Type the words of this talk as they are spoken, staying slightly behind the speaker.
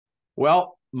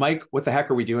Well, Mike, what the heck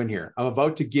are we doing here? I'm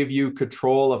about to give you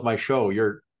control of my show.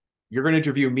 You're going to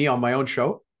interview me on my own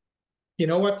show? You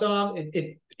know what, Dom?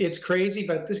 It's crazy,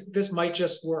 but this might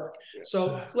just work.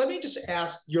 So let me just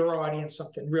ask your audience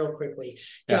something real quickly.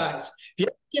 Yeah. Guys, if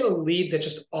you get a lead that's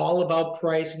just all about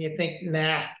price and you think,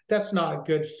 nah, that's not a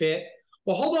good fit.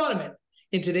 Well, hold on a minute.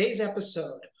 In today's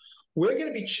episode, we're going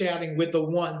to be chatting with the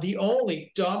one, the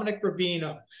only Dominic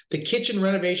Rubino, the kitchen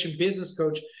renovation business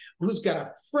coach, who's got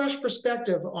a fresh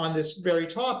perspective on this very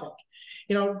topic.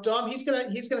 You know, Dom, he's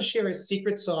gonna share his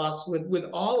secret sauce with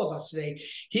all of us today.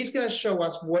 He's gonna show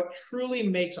us what truly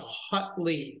makes a hot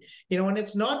lead. You know, and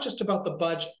it's not just about the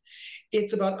budget.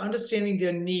 It's about understanding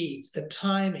their needs, the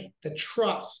timing, the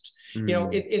trust. You know,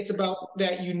 Mm. it's about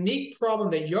that unique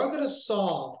problem that you're going to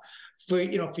solve for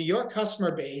your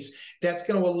customer base that's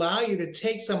going to allow you to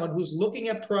take someone who's looking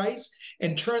at price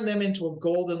and turn them into a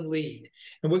golden lead.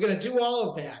 And we're going to do all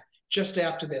of that just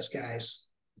after this,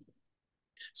 guys.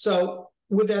 So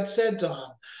with that said,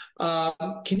 Don,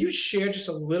 can you share just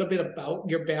a little bit about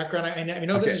your background? I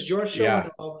know this Okay. is your show, Yeah.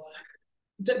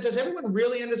 and does everyone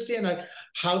really understand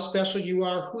how special you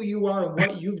are, who you are, and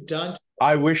what you've done to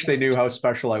I this wish they point? knew how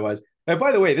special I was. And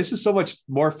by the way, this is so much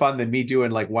more fun than me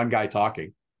doing like one guy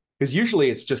talking, because usually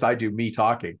it's just I do me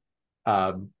talking.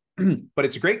 Um, but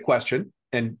it's a great question.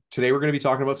 And today we're going to be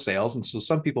talking about sales. And so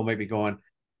some people may be going,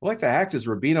 well, like the heck does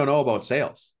Rubino know about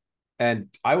sales?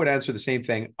 And I would answer the same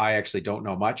thing. I actually don't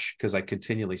know much because I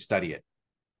continually study it.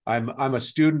 I'm a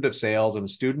student of sales. I'm a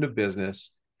student of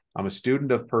business. I'm a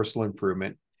student of personal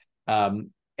improvement.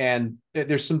 And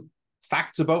there's some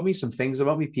facts about me, some things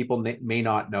about me people may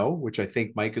not know, which I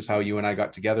think, Mike, is how you and I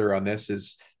got together on this.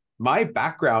 Is my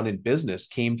background in business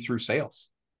came through sales.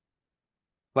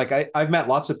 Like I've met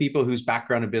lots of people whose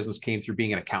background in business came through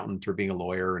being an accountant or being a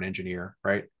lawyer or an engineer,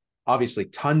 right? Obviously,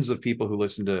 tons of people who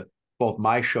listen to both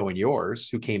my show and yours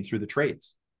who came through the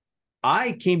trades.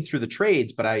 I came through the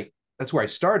trades, but that's where I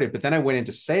started. But then I went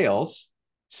into sales.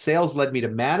 Sales led me to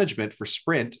management for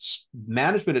Sprint.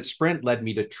 Management at Sprint led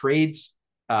me to trades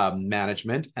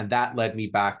management, and that led me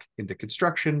back into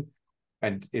construction.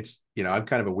 And it's, I'm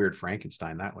kind of a weird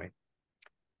Frankenstein that way.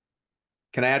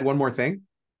 Can I add one more thing?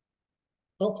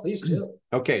 Oh, please do.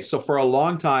 Okay, so for a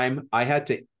long time, I had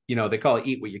to, they call it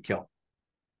eat what you kill.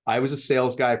 I was a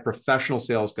sales guy, professional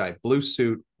sales guy, blue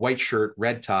suit, white shirt,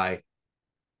 red tie,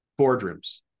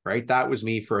 boardrooms, right? That was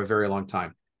me for a very long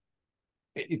time.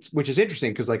 Which is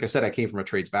interesting because, like I said, I came from a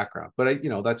trades background, but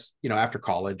that's, after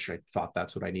college, I thought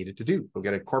that's what I needed to do. Go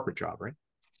get a corporate job, right?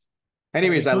 Gotta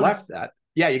Anyways, make I money. left that.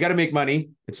 Yeah, you got to make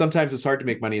money. And sometimes it's hard to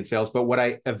make money in sales. But what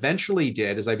I eventually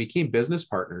did is I became business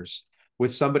partners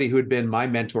with somebody who had been my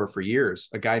mentor for years,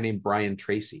 a guy named Brian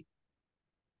Tracy.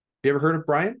 You ever heard of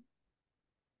Brian?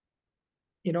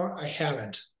 You know, I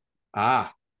haven't.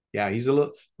 Ah, yeah, he's a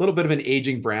little bit of an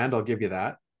aging brand. I'll give you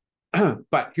that.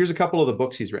 But here's a couple of the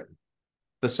books he's written: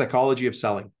 The Psychology of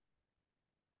Selling,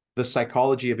 The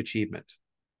Psychology of Achievement,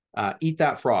 Eat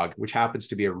That Frog, which happens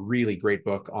to be a really great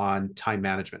book on time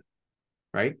management,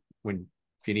 right?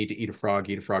 If you need to eat a frog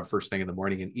first thing in the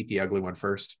morning and eat the ugly one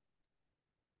first.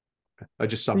 I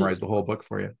just summarized the whole book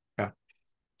for you. Yeah.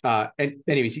 And It's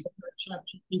anyways,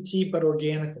 ChatGPT, but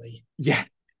organically. yeah,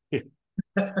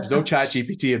 there's no chat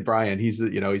GPT in Brian. He's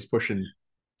pushing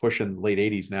late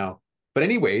 80s now. But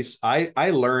anyways, I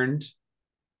learned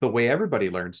the way everybody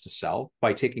learns to sell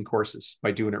by taking courses,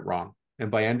 by doing it wrong, and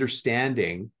by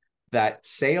understanding that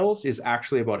sales is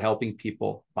actually about helping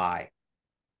people buy.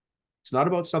 It's not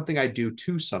about something I do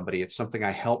to somebody. It's something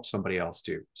I help somebody else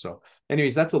do. So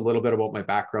anyways, that's a little bit about my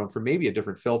background for maybe a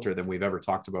different filter than we've ever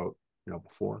talked about,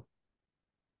 before.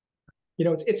 You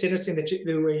know, it's interesting that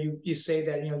the way you say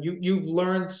that, you've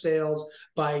learned sales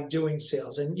by doing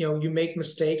sales, and you make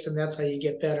mistakes, and that's how you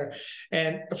get better.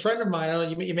 And a friend of mine, I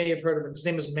don't know, you may have heard of him. His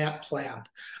name is Matt Plapp.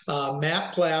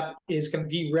 Matt Plapp is going to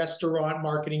be restaurant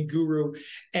marketing guru,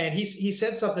 and he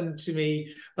said something to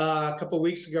me a couple of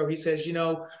weeks ago. He says,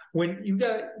 when you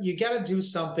got to do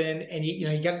something, and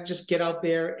you got to just get out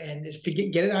there and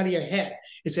get it out of your head.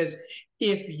 It says,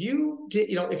 if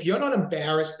you're not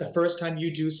embarrassed the first time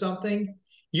you do something,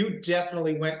 you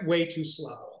definitely went way too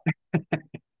slow.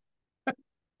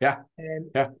 Yeah.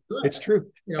 And Yeah. good, It's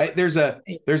true. you know, There's a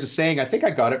saying, I think I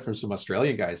got it from some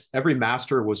Australian guys. Every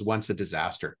master was once a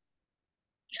disaster,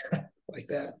 like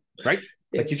that. right? Like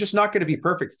you're It's just not going to be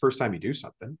perfect the first time you do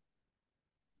something.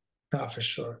 for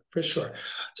sure, for sure.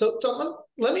 So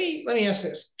let me ask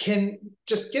this: Can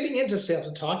just getting into sales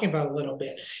and talking about it a little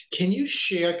bit, can you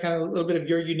share kind of a little bit of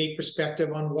your unique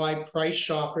perspective on why price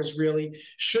shoppers really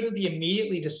shouldn't be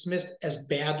immediately dismissed as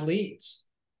bad leads?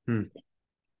 Hmm.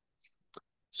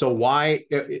 So why,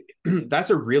 that's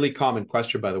a really common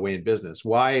question, by the way, in business.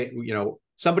 Why,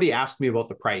 somebody asked me about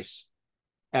the price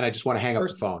and I just want to hang up the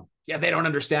First, phone. Yeah, they don't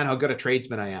understand how good a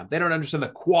tradesman I am. They don't understand the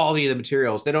quality of the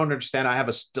materials. They don't understand I have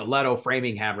a stiletto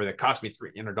framing hammer that cost me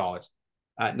 $300.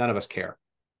 None of us care,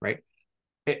 right?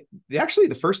 Actually,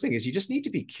 the first thing is you just need to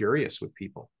be curious with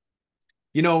people.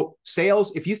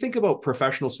 Sales, if you think about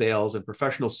professional sales and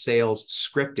professional sales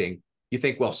scripting, you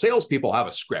think, well, salespeople have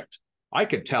a script. I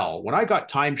could tell when I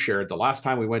got timeshared the last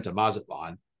time we went to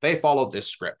Mazatlan, they followed this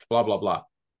script, blah, blah, blah.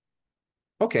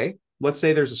 Okay, let's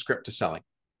say there's a script to selling.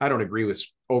 I don't agree with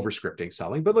over scripting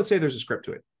selling, but let's say there's a script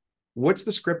to it. What's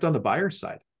the script on the buyer's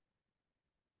side?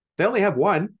 They only have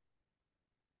one.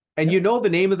 And you know the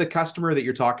name of the customer that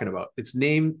you're talking about.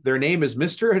 Their name is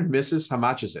Mr. and Mrs. How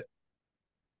much is it?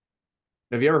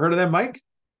 Have you ever heard of them, Mike?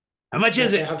 How much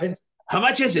is it? How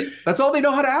much is it? That's all they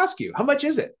know how to ask you. How much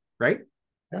is it? Right?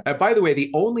 Yeah. By the way,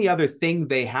 the only other thing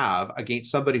they have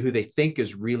against somebody who they think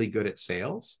is really good at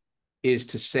sales is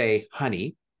to say,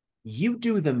 honey, you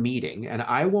do the meeting and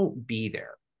I won't be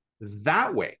there.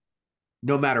 That way,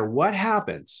 no matter what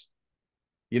happens,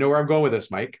 you know where I'm going with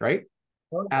this, Mike, right?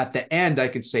 At the end, I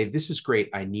can say, this is great.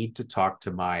 I need to talk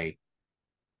to my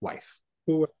wife.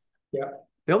 Yeah.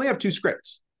 They only have 2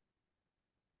 scripts,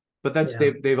 but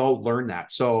they've all learned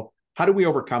that. So how do we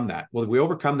overcome that? Well, we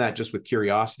overcome that just with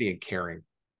curiosity and caring.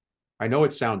 I know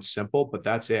it sounds simple, but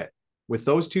that's it. With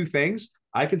those 2 things,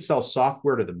 I can sell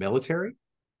software to the military.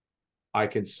 I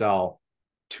can sell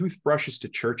toothbrushes to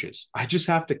churches. I just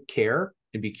have to care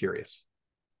and be curious.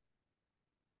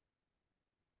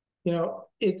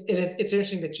 It's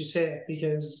interesting that you say it,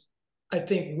 because I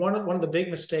think one of the big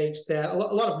mistakes that a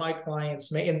lot of my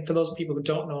clients make, and for those people who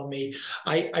don't know me,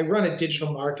 I run a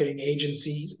digital marketing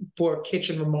agency for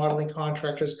kitchen remodeling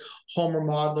contractors, home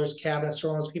remodelers, cabinet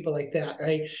owners, people like that,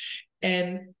 right?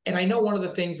 And I know one of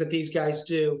the things that these guys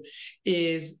do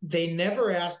is they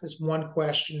never ask this one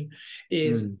question: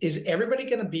 is everybody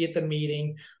going to be at the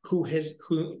meeting who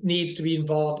needs to be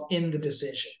involved in the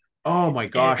decision? Oh my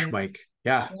gosh, Mike.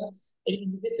 Yeah.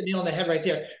 You hit the nail on the head right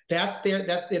there. That's their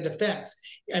defense.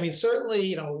 I mean,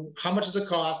 certainly, how much does it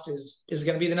cost is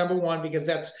going to be the number one, because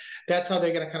that's how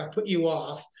they're going to kind of put you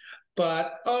off.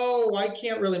 But I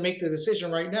can't really make the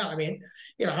decision right now. I mean,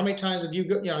 how many times have you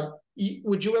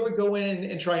would you ever go in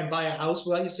and try and buy a house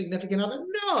without your significant other?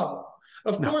 No,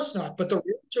 of course not. But the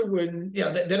realtor wouldn't.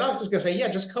 They're not just going to say, yeah,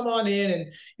 just come on in,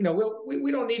 and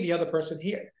we don't need the other person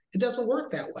here. It doesn't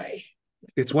work that way.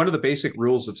 It's one of the basic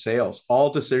rules of sales. All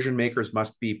decision makers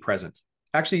must be present.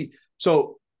 Actually,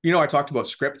 so I talked about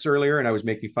scripts earlier, and I was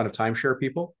making fun of timeshare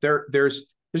people. There's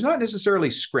not necessarily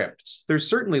scripts. There's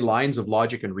certainly lines of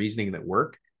logic and reasoning that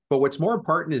work, but what's more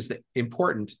important is that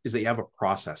you have a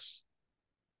process.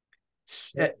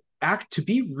 To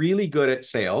be really good at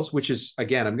sales, which is,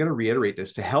 again, I'm going to reiterate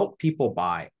this, to help people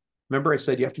buy. Remember, I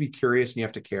said you have to be curious and you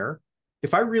have to care.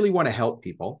 If I really want to help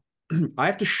people, I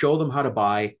have to show them how to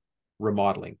buy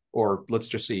remodeling, or let's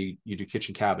just say you do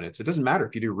kitchen cabinets. It doesn't matter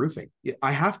if you do roofing.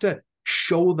 I have to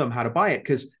show them how to buy it,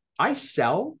 because I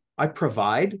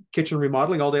provide kitchen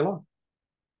remodeling all day long.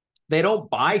 They don't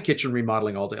buy kitchen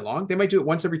remodeling all day long. They might do it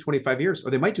once every 25 years,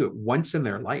 or they might do it once in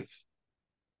their life.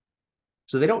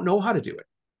 So they don't know how to do it.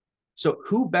 So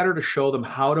who better to show them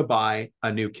how to buy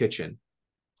a new kitchen,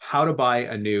 how to buy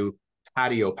a new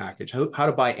patio package, how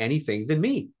to buy anything than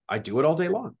me? I do it all day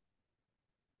long.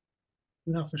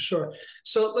 No, for sure.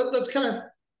 So let's kind of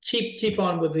keep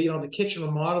on with the kitchen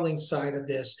remodeling side of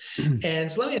this.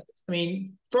 And so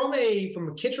from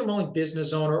a kitchen remodeling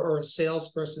business owner or a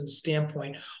salesperson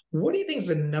standpoint, what do you think is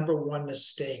the number one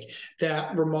mistake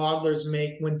that remodelers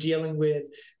make when dealing with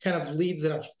kind of leads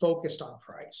that are focused on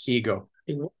price? Ego.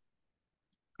 Can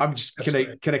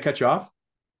I cut you off?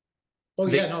 Oh,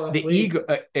 yeah, no, the ego,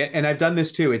 and I've done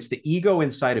this too. It's the ego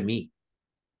inside of me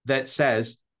that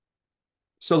says,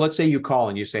 so let's say you call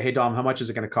and you say, hey, Dom, how much is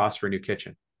it going to cost for a new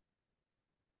kitchen?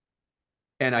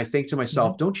 And I think to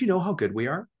myself, don't you know how good we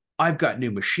are? I've got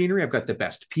new machinery. I've got the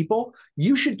best people.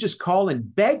 You should just call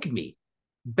and beg me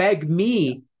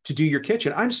to do your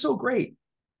kitchen. I'm so great.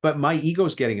 But my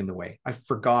ego's getting in the way. I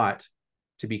forgot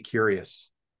to be curious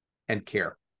and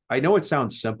care. I know it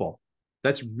sounds simple.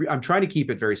 I'm trying to keep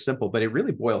it very simple, but it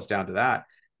really boils down to that.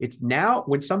 It's now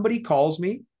when somebody calls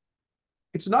me,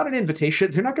 it's not an invitation.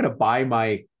 They're not going to buy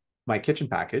my kitchen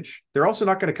package. They're also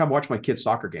not going to come watch my kid's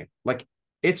soccer game. Like,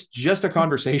 it's just a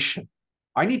conversation.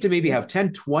 I need to maybe have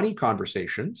 10, 20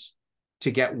 conversations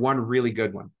to get one really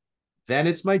good one. Then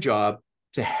it's my job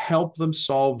to help them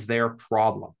solve their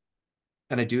problem.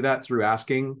 And I do that through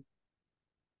asking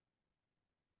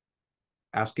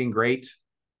great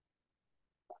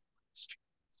questions.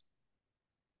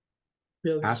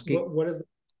 Really, Asking, what is?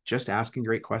 just asking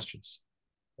great questions.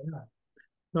 Yeah.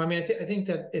 No, I mean, I think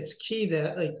that it's key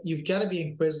that like you've got to be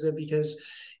inquisitive because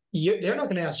they're not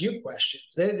going to ask you questions.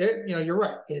 You're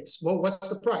right. It's well, what's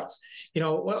the price?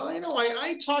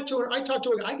 I talked to her. I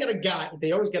got a guy.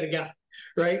 They always got a guy,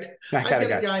 right? I I've got a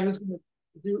got a guy. guy who's going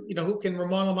to do, who can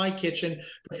remodel my kitchen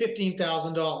for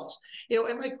 $15,000.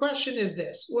 And my question is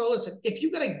this: well, listen, if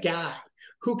you got a guy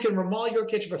who can remodel your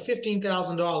kitchen for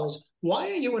 $15,000, why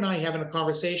are you and I having a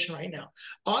conversation right now?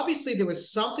 Obviously, there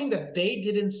was something that they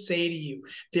didn't say to you.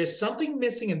 There's something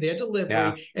missing in their Yeah.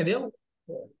 delivery, and they'll.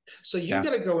 So you Yeah.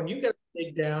 got to go and you got to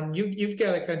dig down. You've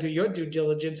got to kind of do your due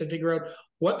diligence and figure out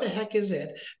what the heck is it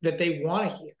that they want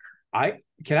to hear.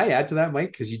 Can I add to that,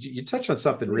 Mike? Because you touched on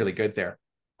something really good there.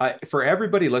 For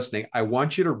everybody listening, I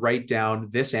want you to write down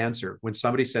this answer when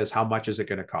somebody says, "How much is it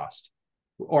going to cost?"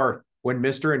 Or when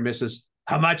Mr. and Mrs.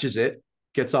 "How much is it?"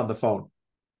 gets on the phone.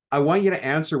 I want you to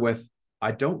answer with,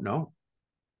 "I don't know."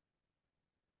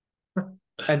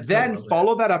 And then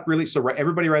follow that up really. So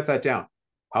everybody write that down.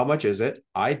 How much is it?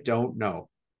 I don't know.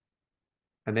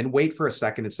 And then wait for a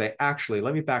second and say, actually,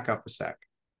 let me back up a sec.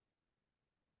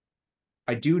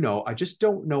 I do know. I just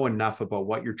don't know enough about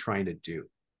what you're trying to do.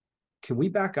 Can we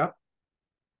back up?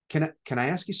 Can I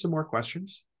ask you some more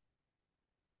questions?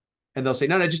 And they'll say,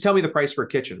 no, just tell me the price for a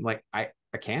kitchen. I'm like, I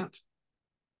can't.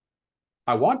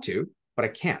 I want to, but I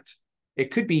can't.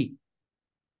 It could be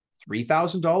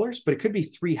 $3,000, but it could be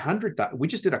 $300,000. We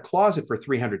just did a closet for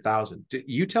 $300,000.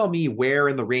 You tell me where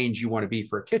in the range you want to be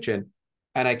for a kitchen,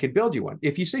 and I can build you one.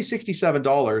 If you say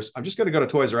 $67, I'm just going to go to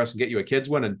Toys R Us and get you a kids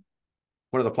one and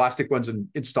one of the plastic ones and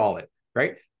install it,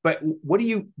 right? But what do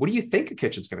you think a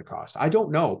kitchen's going to cost? I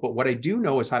don't know, but what I do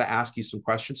know is how to ask you some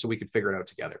questions so we can figure it out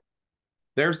together.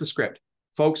 There's the script.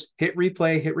 Folks, hit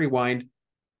replay, hit rewind.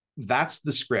 That's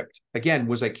the script. Again,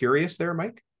 was I curious there,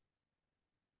 Mike?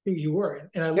 You were,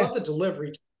 and I love the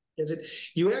delivery. Is it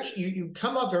you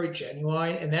come up very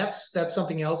genuine, and that's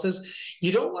something else. Is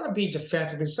you don't want to be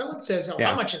defensive. If someone says, "Oh,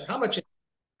 how much? How much?"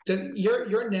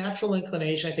 Your natural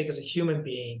inclination, I think, as a human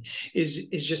being, is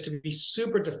just to be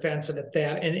super defensive at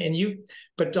that.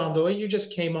 But Dom, the way you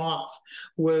just came off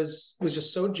was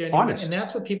just so genuine, Honest. and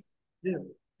that's what people do.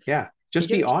 Yeah, just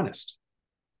be honest.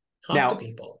 Talk to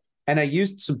people. And I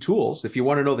used some tools. If you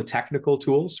want to know the technical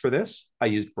tools for this, I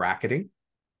used bracketing.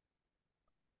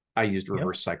 I used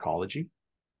reverse psychology.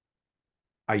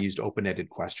 I used open-ended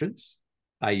questions.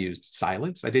 I used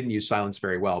silence. I didn't use silence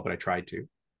very well, but I tried to.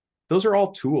 Those are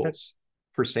all tools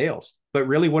for sales. But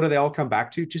really, what do they all come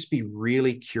back to? Just be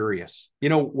really curious.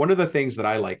 One of the things that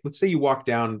I like, let's say you walk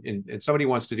down and somebody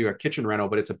wants to do a kitchen rental,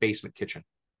 but it's a basement kitchen,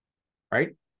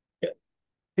 right? Yeah.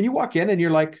 And you walk in and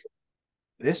you're like,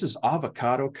 this is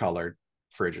avocado colored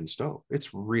fridge and stove.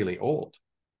 It's really old.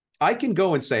 I can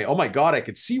go and say, oh my God, I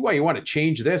could see why you want to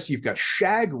change this. You've got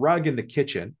shag rug in the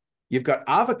kitchen. You've got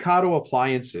avocado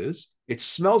appliances. It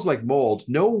smells like mold.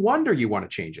 No wonder you want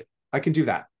to change it. I can do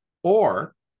that.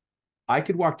 Or I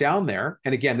could walk down there.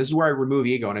 And again, this is where I remove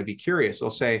ego and I'd be curious.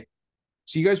 I'll say,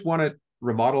 so you guys want to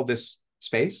remodel this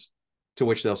space? To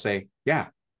which they'll say, yeah.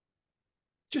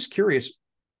 Just curious.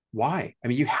 Why? I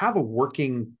mean, you have a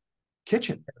working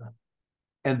kitchen.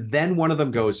 And then one of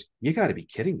them goes, you got to be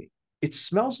kidding me. It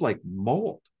smells like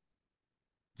mold.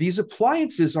 These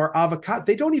appliances are avocado.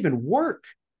 They don't even work.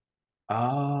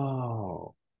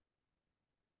 Oh.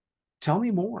 Tell me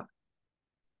more.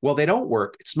 Well, they don't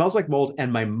work. It smells like mold,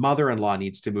 and my mother-in-law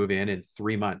needs to move in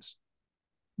 3 months.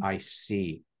 I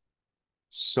see.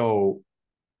 So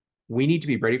we need to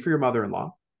be ready for your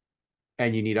mother-in-law,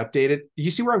 and you need updated.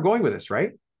 You see where I'm going with this,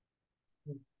 right?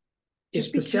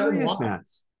 Just be curious, man.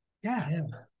 Yeah.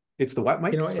 It's the what,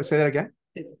 Mike? Let's say that again.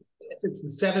 It's the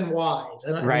 7 Whys.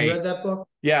 Have you read that book?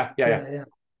 Yeah,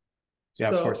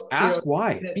 so, of course. Ask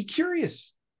why. Be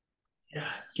curious.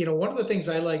 Yeah. One of the things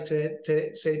I like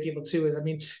to say to people too is, I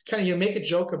mean, kind of, make a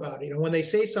joke about it. When they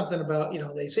say something about,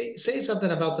 they say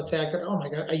something about the fact that, oh my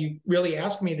God, are you really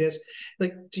asking me this?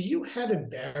 Like, do you have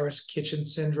embarrassed kitchen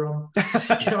syndrome?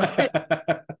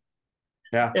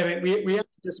 Yeah. And we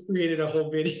just created a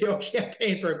whole video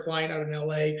campaign for a client out in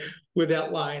LA with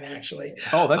that line, actually.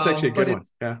 Oh, that's actually a good one.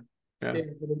 Yeah.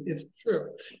 It's true.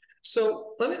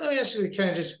 So let me ask you to kind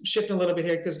of just shift a little bit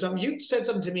here, because Dom, you've said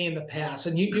something to me in the past,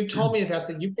 and you told me in the past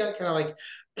that you've got kind of like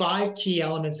 5 key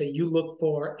elements that you look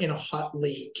for in a hot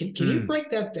lead. Can you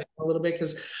break that down a little bit?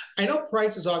 Because I know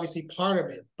price is obviously part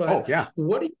of it, but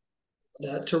what do you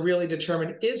to really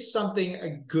determine, is something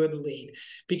a good lead?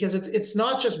 Because it's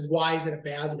not just why is it a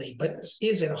bad lead, but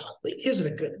is it a hot lead? Is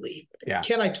it a good lead? Yeah.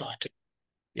 Can I talk to you?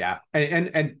 Yeah.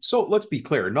 And so let's be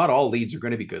clear, not all leads are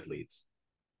going to be good leads.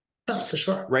 Oh, for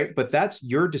sure. right? But that's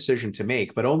your decision to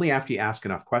make, but only after you ask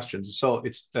enough questions. So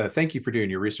it's thank you for doing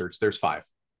your research. There's 5.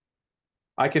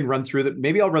 I can run through them.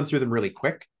 Maybe I'll run through them really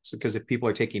quick. So, because if people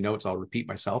are taking notes, I'll repeat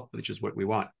myself, which is what we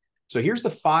want. So here's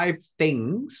the 5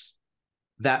 things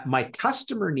that my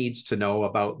customer needs to know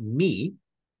about me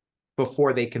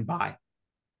before they can buy.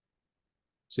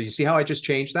 So you see how I just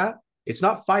changed that? It's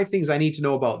not 5 things I need to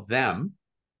know about them.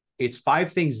 It's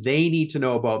 5 things they need to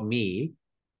know about me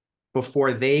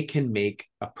before they can make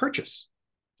a purchase.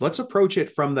 Let's approach it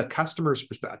from the customer's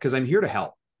perspective, because I'm here to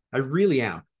help. I really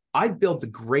am. I build the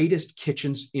greatest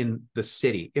kitchens in the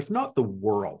city, if not the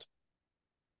world.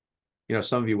 You know,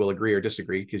 some of you will agree or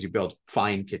disagree because you build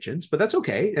fine kitchens, but that's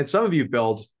okay. And some of you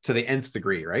build to the nth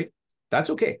degree, right? That's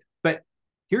okay. But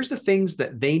here's the things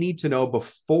that they need to know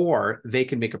before they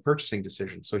can make a purchasing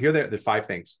decision. So here are the 5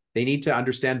 things. They need to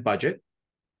understand budget.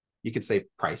 You could say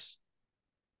price.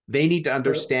 They need to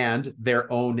understand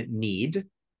their own need.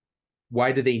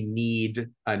 Why do they need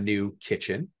a new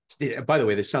kitchen? By the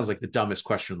way, this sounds like the dumbest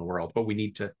question in the world, but we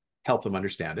need to help them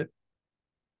understand it.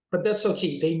 But that's so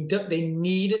key. They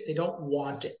need it. They don't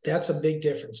want it. That's a big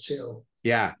difference too.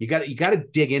 Yeah, you got to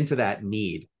dig into that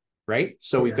need, right?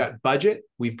 So we've got budget,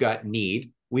 we've got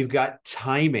need, we've got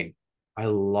timing. I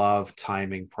love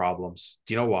timing problems.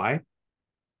 Do you know why?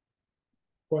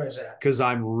 Why is that? Because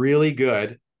I'm really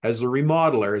good as a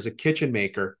remodeler, as a kitchen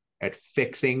maker, at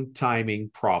fixing timing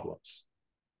problems.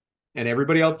 And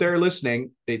everybody out there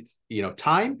listening, it's, you know,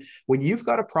 time, when you've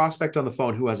got a prospect on the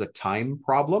phone who has a time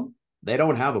problem, they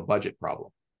don't have a budget problem.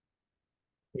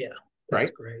 Yeah. Right?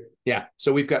 That's great. Yeah.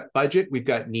 So we've got budget, we've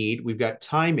got need, we've got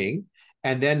timing.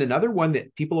 And then another one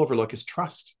that people overlook is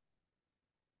trust.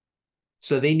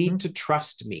 So they need to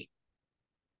trust me.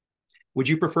 Would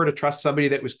you prefer to trust somebody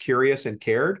that was curious and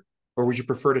cared? Or would you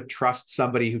prefer to trust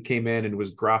somebody who came in and was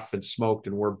gruff and smoked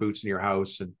and wore boots in your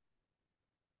house and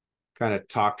kind of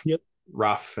talked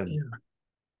rough? And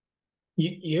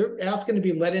you're asking to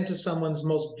be let into someone's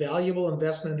most valuable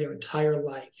investment in their entire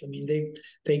life. I mean,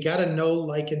 they got to know,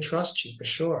 like, and trust you for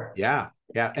sure. Yeah.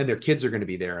 Yeah. And their kids are going to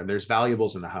be there, and there's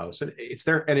valuables in the house, and it's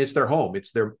their home.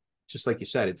 It's their, just like you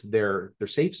said, it's their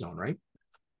safe zone, right?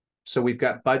 So we've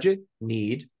got budget,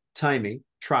 need, timing,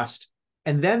 trust.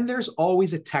 And then there's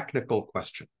always a technical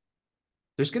question.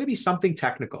 There's going to be something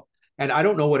technical. And I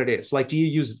don't know what it is. Like, do you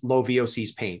use low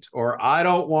VOCs paint? Or I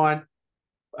don't want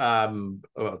a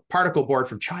particle board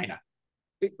from China.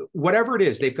 Whatever it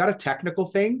is, they've got a technical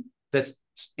thing that's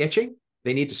itching.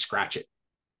 They need to scratch it.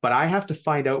 But I have to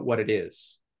find out what it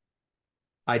is.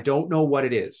 I don't know what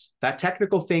it is. That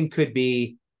technical thing could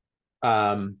be,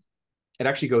 it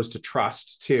actually goes to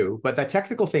trust too, but that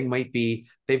technical thing might be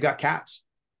they've got cats.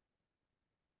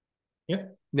 Yeah.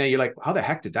 Now you're like, how the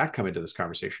heck did that come into this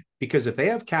conversation? Because if they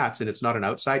have cats and it's not an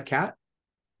outside cat,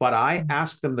 but I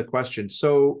ask them the question,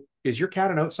 so is your cat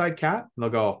an outside cat? And they'll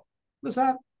go, what does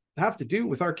that have to do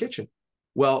with our kitchen?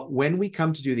 Well, when we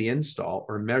come to do the install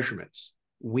or measurements,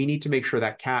 we need to make sure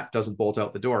that cat doesn't bolt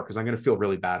out the door, because I'm going to feel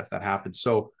really bad if that happens.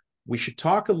 So we should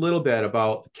talk a little bit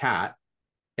about the cat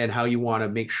and how you want to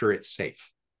make sure it's safe.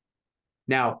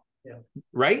 Now,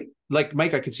 right? Like,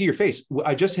 Mike, I can see your face.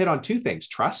 I just hit on 2 things: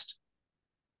 trust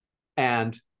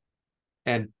and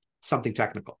something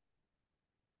technical.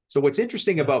 So what's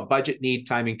interesting about budget, need,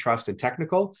 timing, trust, and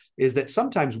technical is that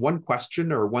sometimes one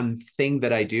question or one thing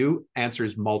that I do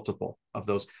answers multiple of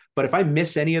those. But if I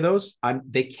miss any of those,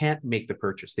 they can't make the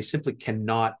purchase. They simply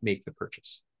cannot make the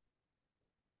purchase.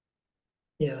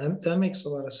 Yeah, that makes a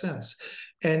lot of sense.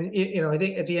 And, you know, I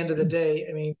think at the end of the day,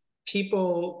 I mean,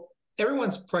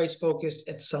 everyone's price focused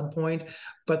at some point,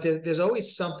 but there's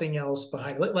always something else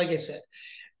behind it. Like I said,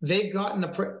 they've gotten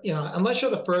unless you're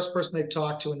the first person they've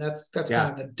talked to, and that's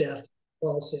kind of the death of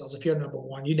all sales. If you're number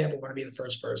one, you never want to be the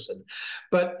first person.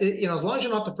 But as long as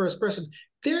you're not the first person,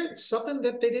 there's something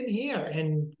that they didn't hear,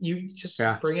 and you just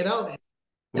bring it out and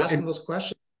ask them those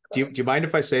questions. Do you mind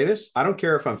if I say this? I don't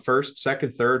care if I'm first,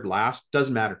 second, third, last,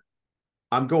 doesn't matter.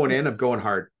 I'm going in, I'm going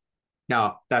hard.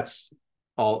 Now, that's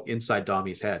all inside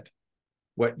Dommy's head.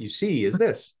 What you see is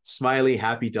this: smiley,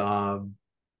 happy Dom.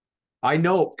 I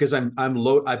know, because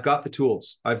I've got the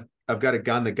tools. I've got a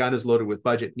gun. The gun is loaded with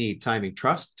budget, need, timing,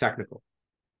 trust, technical.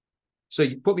 So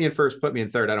you put me in first, put me in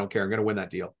third, I don't care. I'm going to win that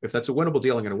deal. If that's a winnable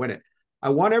deal, I'm going to win it. I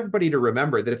want everybody to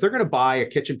remember that if they're going to buy a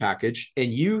kitchen package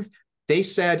and they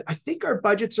said, I think our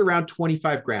budget's around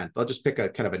 25 grand. I'll just pick a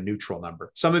kind of a neutral number.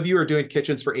 Some of you are doing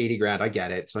kitchens for 80 grand. I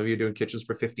get it. Some of you are doing kitchens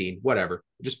for 15, whatever.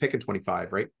 I'm just picking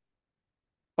 25, right?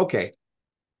 Okay.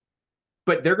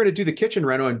 But they're going to do the kitchen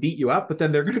reno and beat you up, but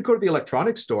then they're going to go to the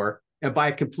electronics store and buy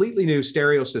a completely new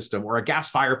stereo system or a gas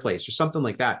fireplace or something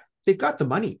like that. They've got the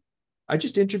money. I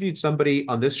just interviewed somebody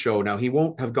on this show. Now, he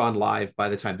won't have gone live by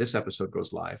the time this episode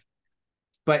goes live,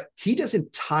 but he does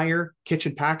entire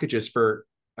kitchen packages for,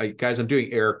 guys, I'm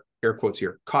doing air quotes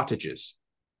here, cottages,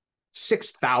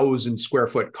 6,000 square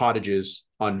foot cottages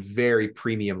on very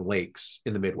premium lakes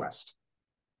in the Midwest.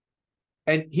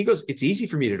 And he goes, it's easy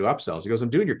for me to do upsells. He goes, I'm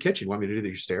doing your kitchen. You want me to do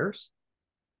your stairs?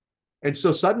 And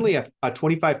so suddenly a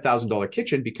 $25,000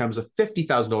 kitchen becomes a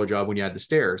 $50,000 job when you add the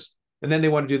stairs. And then they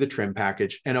want to do the trim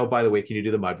package. And oh, by the way, can you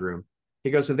do the mudroom? He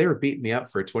goes, and they were beating me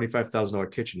up for a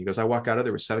 $25,000 kitchen. He goes, I walk out of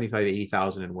there with 75,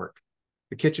 80,000 in work.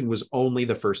 The kitchen was only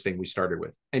the first thing we started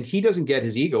with. And he doesn't get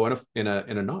his ego in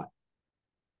a knot.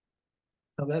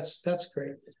 Oh, that's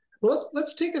great. Well,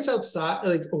 let's take us outside,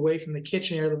 like away from the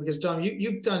kitchen area, because Dom,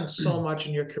 you've done so much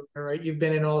in your career, right? You've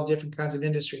been in all different kinds of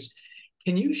industries.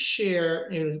 Can you share,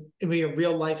 maybe a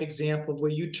real life example of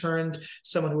where you turned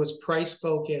someone who was price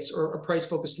focused or a price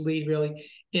focused lead really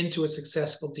into a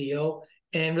successful deal?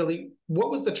 And really, what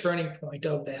was the turning point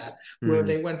of that, where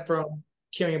they went from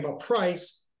caring about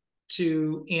price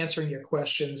to answering your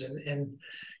questions and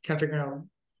kind of figuring out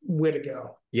where to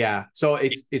go? Yeah. So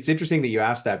it's interesting that you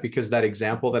asked that, because that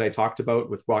example that I talked about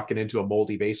with walking into a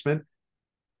moldy basement,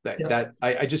 that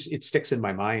I just, it sticks in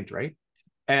my mind, right?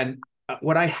 And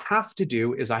what I have to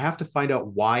do is I have to find out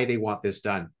why they want this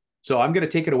done. So I'm going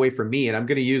to take it away from me and I'm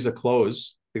going to use a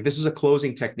close. This is a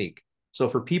closing technique. So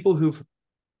for people who've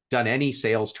done any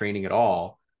sales training at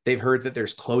all, they've heard that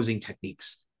there's closing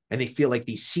techniques and they feel like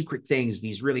these secret things,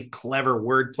 these really clever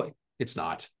wordplay. It's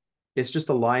not. It's just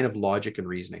a line of logic and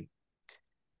reasoning.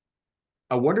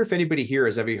 I wonder if anybody here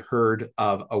has ever heard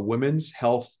of a women's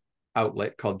health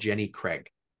outlet called Jenny Craig.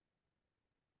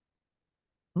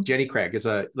 Jenny Craig is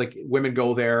like women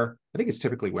go there. I think it's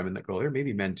typically women that go there,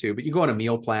 maybe men too, but you go on a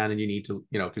meal plan and you need to,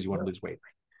 because you want to lose weight.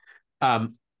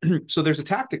 So there's a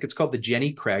tactic. It's called the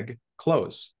Jenny Craig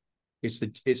close. So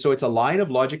it's a line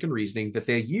of logic and reasoning that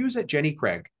they use at Jenny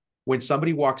Craig when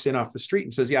somebody walks in off the street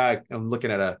and says, yeah, I'm looking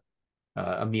at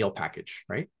a meal package,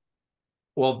 right?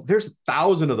 Well, there's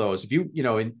 1,000 of those. If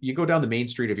and you go down the main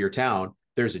street of your town,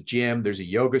 there's a gym, there's a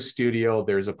yoga studio,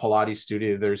 there's a Pilates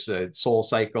studio, there's a Soul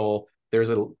Cycle, there's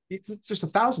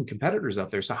 1,000 competitors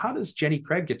out there. So how does Jenny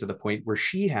Craig get to the point where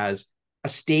she has a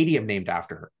stadium named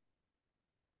after her?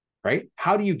 Right?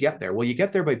 How do you get there? Well, you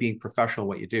get there by being professional in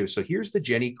what you do. So here's the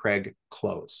Jenny Craig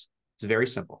close. It's very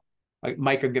simple.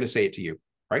 Mike, I'm going to say it to you,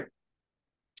 right?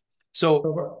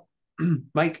 So,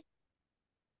 Mike,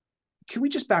 can we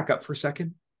just back up for a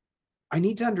second? I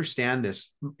need to understand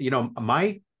this.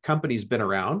 My company's been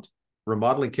around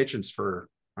remodeling kitchens for,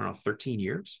 I don't know, 13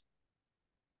 years.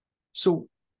 So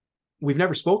we've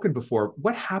never spoken before.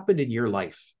 What happened in your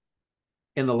life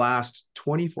in the last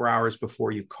 24 hours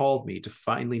before you called me to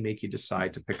finally make you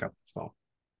decide to pick up the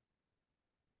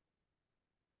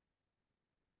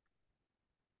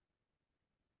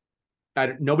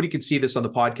phone? Nobody can see this on the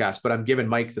podcast, but I'm giving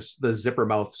Mike the zipper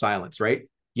mouth silence, right?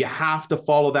 You have to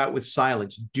follow that with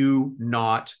silence. Do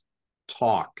not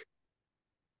talk.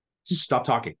 Stop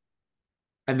talking.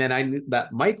 And then I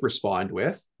let Mike respond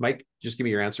with, Mike, just give me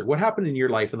your answer. What happened in your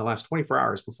life in the last 24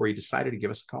 hours before you decided to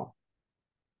give us a call?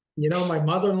 My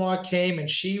mother-in-law came and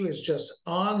she was just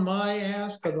on my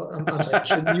ass.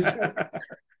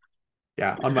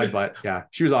 Yeah, on my butt. Yeah,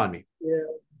 she was on me.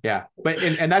 Yeah. But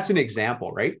and that's an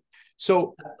example, right?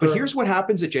 So, but here's what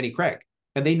happens at Jenny Craig,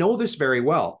 and they know this very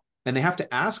well, and they have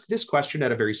to ask this question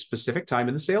at a very specific time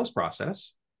in the sales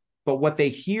process. But what they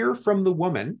hear from the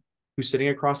woman who's sitting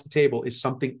across the table is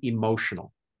something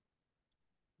emotional.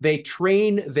 They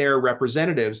train their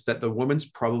representatives that the woman's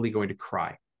probably going to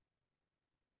cry.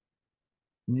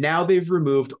 Now they've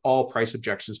removed all price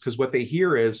objections, because what they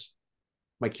hear is,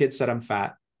 my kid said I'm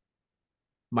fat.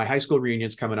 My high school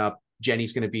reunion's coming up.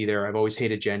 Jenny's going to be there. I've always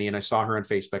hated Jenny, and I saw her on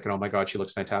Facebook, and oh my God, she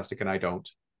looks fantastic, and I don't.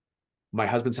 My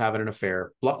husband's having an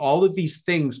affair. All of these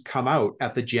things come out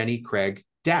at the Jenny Craig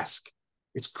desk.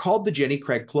 It's called the Jenny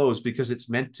Craig close because it's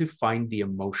meant to find the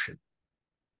emotion.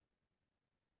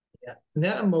 Yeah, and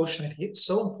that emotion, I think it's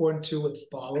so important too with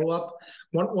follow-up.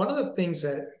 One of the things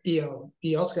that you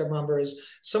also got to remember is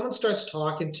someone starts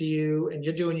talking to you and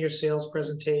you're doing your sales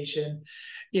presentation,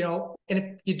 and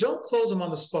if you don't close them on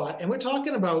the spot, and we're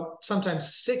talking about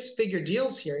sometimes six-figure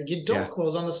deals here, you don't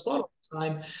close on the spot all the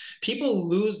time, people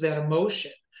lose that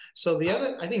emotion. So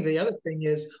I think the other thing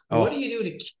is, what do you do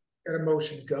to keep that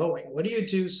emotion going? What do you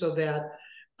do so that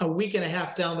a week and a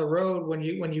half down the road, when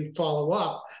you follow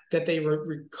up, that they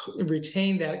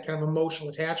retain that kind of emotional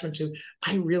attachment to,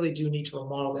 I really do need to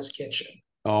remodel this kitchen.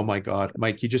 Oh my God,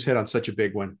 Mike, you just hit on such a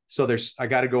big one. So I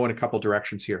got to go in a couple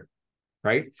directions here,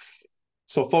 right?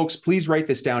 So folks, please write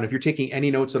this down. If you're taking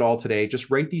any notes at all today, just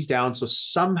write these down. So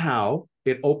somehow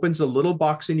it opens a little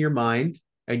box in your mind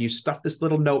and you stuff this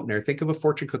little note in there. Think of a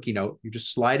fortune cookie note. You're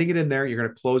just sliding it in there. You're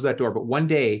going to close that door, but one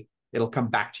day it'll come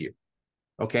back to you.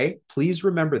 Okay. Please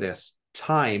remember this: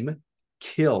 time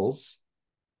kills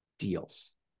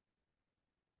deals.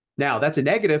 Now that's a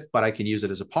negative, but I can use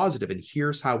it as a positive. And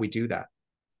here's how we do that.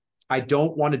 I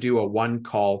don't want to do a one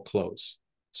call close.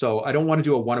 So I don't want to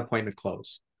do a one appointment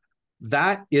close.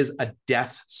 That is a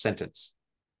death sentence.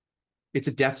 It's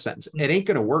a death sentence. It ain't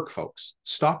going to work, folks.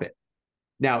 Stop it.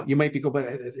 Now, you might be going, but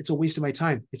it's a waste of my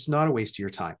time. It's not a waste of your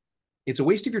time. It's a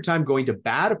waste of your time going to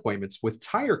bad appointments with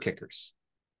tire kickers.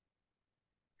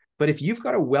 But if you've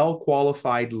got a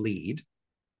well-qualified lead,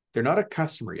 they're not a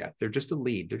customer yet. They're just a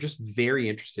lead. They're just very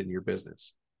interested in your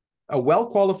business. A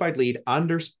well-qualified lead,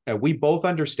 we both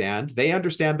understand. They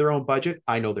understand their own budget.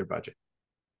 I know their budget.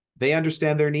 They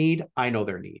understand their need. I know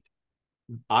their need.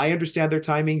 I understand their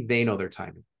timing. They know their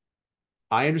timing.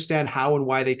 I understand how and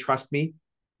why they trust me.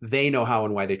 They know how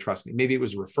and why they trust me. Maybe it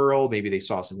was a referral. Maybe they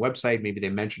saw some website. Maybe they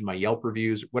mentioned my Yelp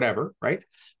reviews, whatever, right?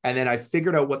 And then I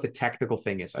figured out what the technical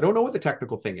thing is. I don't know what the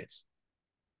technical thing is.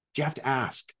 You have to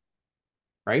ask,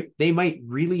 right? They might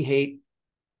really hate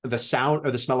the sound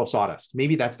or the smell of sawdust.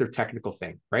 Maybe that's their technical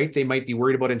thing, right? They might be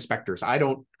worried about inspectors. I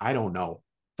don't know.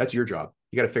 That's your job.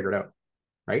 You got to figure it out,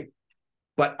 right?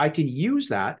 But I can use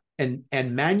that and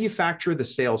manufacture the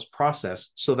sales process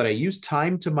so that I use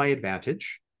time to my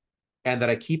advantage and that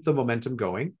I keep the momentum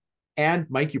going. And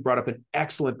Mike, you brought up an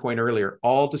excellent point earlier.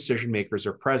 All decision makers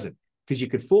are present, because you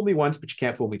could fool me once, but you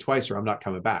can't fool me twice, or I'm not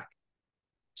coming back.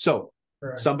 So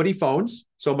somebody phones.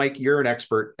 So Mike, you're an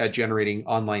expert at generating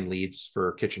online leads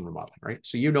for kitchen remodeling, right?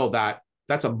 So you know that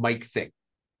that's a Mike thing.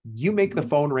 You make the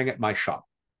phone ring at my shop.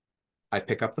 I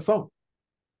pick up the phone.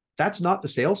 That's not the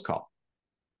sales call.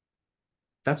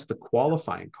 That's the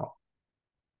qualifying call.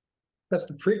 That's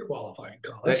the pre-qualifying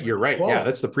call. You're right. Yeah,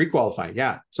 that's the pre-qualifying.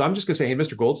 Yeah. So I'm just going to say, hey,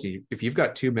 Mr. Goldstein, if you've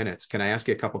got 2 minutes, can I ask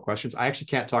you a couple of questions? I actually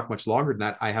can't talk much longer than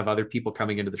that. I have other people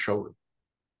coming into the showroom.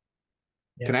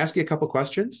 Yeah. Can I ask you a couple of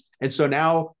questions? And so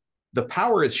now the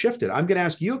power is shifted. I'm going to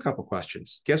ask you a couple of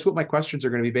questions. Guess what my questions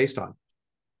are going to be based on?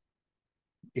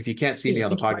 If you can't see me on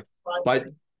the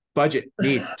podcast, budget,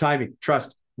 need, timing,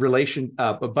 trust,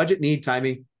 budget, need,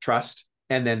 timing, trust,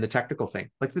 and then the technical thing.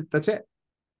 Like that's it.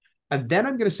 And then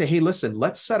I'm going to say, hey, listen,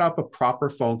 let's set up a proper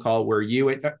phone call where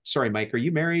sorry, Mike, are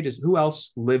you married? Who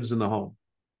else lives in the home?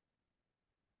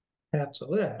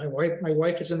 Absolutely. My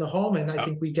wife is in the home, and I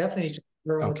think we definitely need to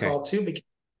put her on the call too, because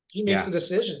she makes the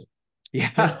decision.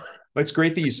 Yeah. It's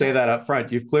great that you say that up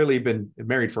front. You've clearly been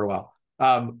married for a while.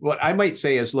 What I might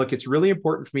say is, look, it's really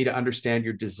important for me to understand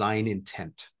your design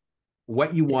intent,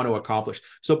 what you want to accomplish.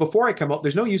 So before I come out,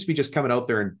 there's no use me just coming out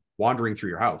there and wandering through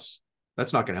your house.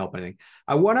 That's not going to help anything.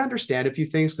 I want to understand a few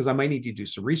things, because I might need to do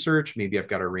some research. Maybe I've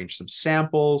got to arrange some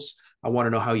samples. I want to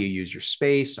know how you use your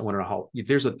space. I want to know how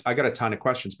I got a ton of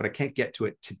questions, but I can't get to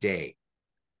it today.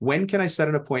 When can I set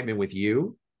an appointment with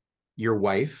you, your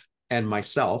wife, and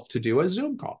myself to do a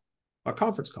Zoom call, a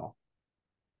conference call?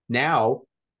 Now,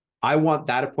 I want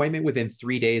that appointment within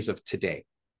 3 days of today,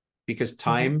 because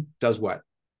time does what?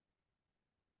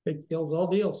 It kills all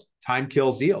deals. Time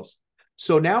kills deals.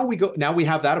 So now we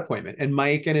have that appointment, and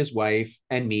Mike and his wife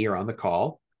and me are on the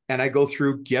call, and I go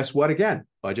through, guess what again?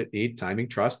 Budget, need, timing,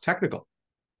 trust, technical.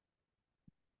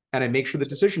 And I make sure the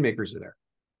decision makers are there.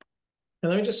 And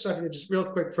let me just start just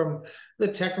real quick from the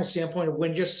technical standpoint of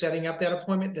when you're setting up that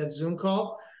appointment, that Zoom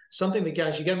call, something that,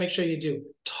 guys, you got to make sure you do.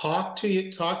 Talk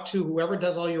to whoever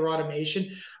does all your automation.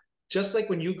 Just like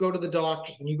when you go to the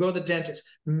doctors, when you go to the dentist,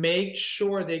 make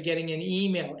sure they're getting an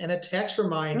email and a text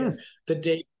reminder the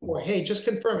day before. Hey, just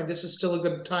confirming this is still a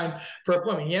good time for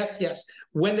appointment. Yes, yes.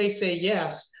 When they say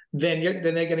yes, then they're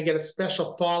going to get a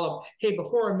special follow-up. Hey,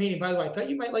 before our meeting, by the way, I thought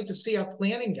you might like to see our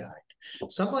planning guide.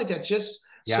 Something like that.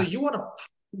 So you want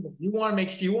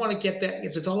to get that,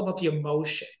 because it's all about the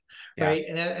emotion, right?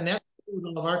 And that's with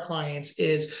all of our clients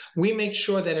is we make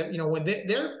sure that when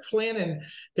they're planning,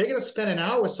 they're going to spend an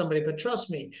hour with somebody, but trust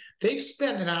me, they've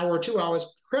spent an hour or 2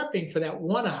 hours prepping for that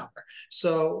 1 hour.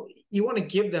 So you want to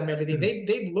give them everything.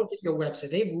 They've looked at your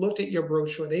website, they've looked at your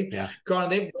brochure, they've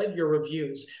read your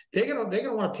reviews. They're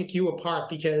gonna want to pick you apart,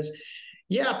 because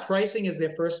pricing is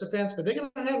their first offense, but they're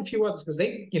gonna have a few others, because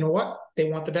they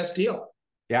want the best deal.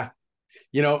 Yeah.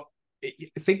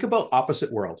 Think about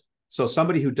opposite world. So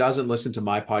somebody who doesn't listen to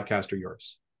my podcast or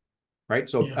yours, right?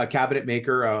 So a cabinet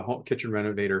maker, a home kitchen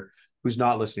renovator who's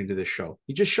not listening to this show,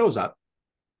 he just shows up.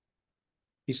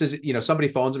 He says, somebody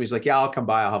phones him. He's like, yeah, I'll come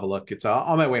by. I'll have a look. It's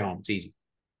on my way home. It's easy.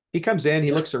 He comes in, he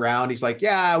Yeah. looks around, he's like,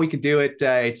 yeah, we can do it.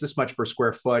 It's this much per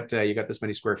square foot. You got this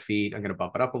many square feet. I'm going to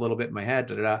bump it up a little bit in my head.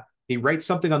 Da, da, da. He writes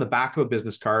something on the back of a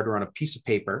business card or on a piece of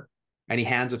paper, and he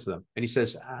hands it to them. And he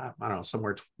says, I don't know,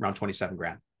 somewhere around 27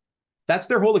 grand. That's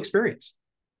their whole experience.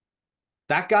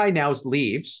 That guy now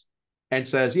leaves and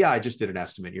says, yeah, I just did an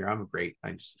estimate here. I'm great.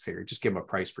 I just figured, just give him a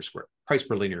price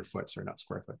per linear foot, sorry, not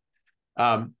square foot.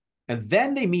 And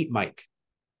then they meet Mike.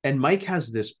 And Mike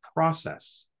has this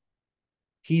process.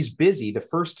 He's busy. The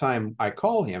first time I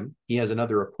call him, he has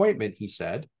another appointment, he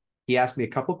said. He asked me a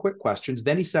couple of quick questions.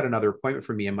 Then he set another appointment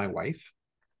for me and my wife.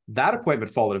 That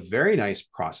appointment followed a very nice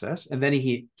process. And then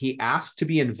he asked to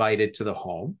be invited to the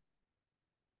home.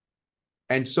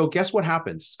 And so guess what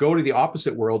happens? Go to the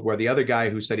opposite world where the other guy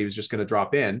who said he was just going to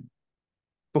drop in,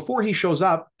 before he shows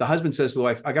up, the husband says to the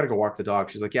wife, I got to go walk the dog.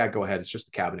 She's like, yeah, go ahead. It's just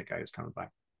the cabinet guy who's coming by.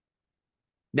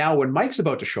 Now, when Mike's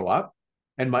about to show up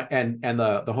and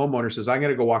the homeowner says, I'm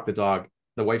going to go walk the dog,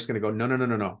 the wife's going to go,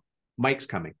 no. Mike's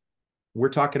coming. We're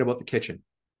talking about the kitchen.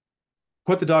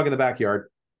 Put the dog in the backyard,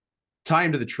 tie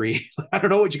him to the tree. I don't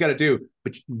know what you got to do,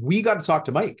 but we got to talk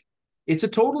to Mike. It's a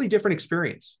totally different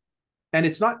experience. And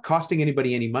it's not costing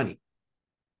anybody any money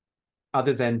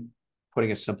other than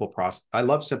putting a simple process. I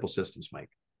love simple systems, Mike.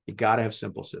 You got to have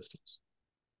simple systems.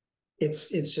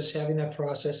 It's just having that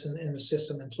process and the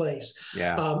system in place.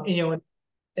 Yeah.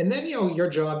 And then, your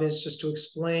job is just to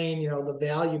explain, the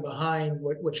value behind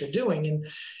what you're doing. And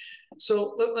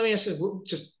so let me ask you,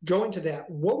 just going to that,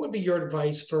 what would be your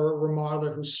advice for a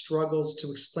remodeler who struggles to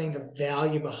explain the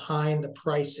value behind the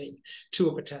pricing to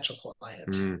a potential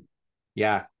client?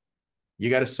 Yeah. You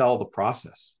got to sell the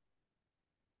process.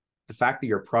 The fact that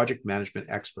you're a project management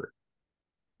expert,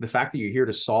 the fact that you're here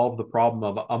to solve the problem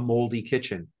of a moldy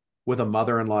kitchen with a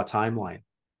mother-in-law timeline,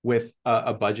 with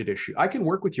a budget issue. I can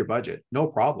work with your budget, no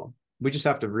problem. We just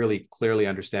have to really clearly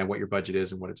understand what your budget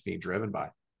is and what it's being driven by,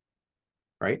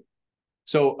 right?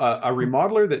 So a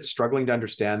remodeler that's struggling to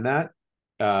understand that,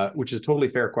 which is a totally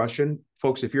fair question.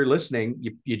 Folks, if you're listening,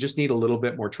 you just need a little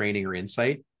bit more training or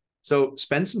insight. So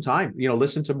spend some time,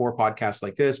 listen to more podcasts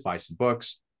like this, buy some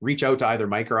books, reach out to either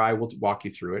Mike or I will walk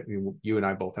you through it. I mean, you and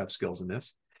I both have skills in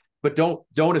this. But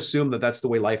don't assume that that's the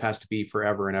way life has to be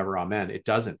forever and ever. Amen. It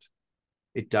doesn't.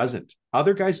 It doesn't.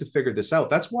 Other guys have figured this out.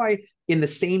 That's why in the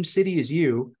same city as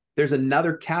you, there's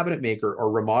another cabinet maker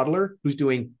or remodeler who's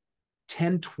doing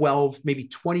 10, 12, maybe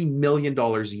 $20 million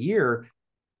a year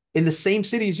in the same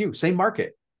city as you, same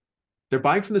market. They're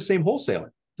buying from the same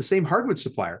wholesaler, the same hardwood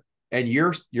supplier, and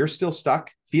you're still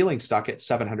feeling stuck at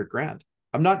 700 grand.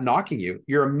 I'm not knocking you.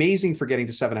 You're amazing for getting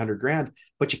to 700 grand,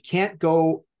 but you can't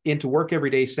go into work every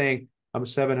day saying, I'm a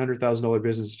 $700,000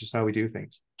 business. It's just how we do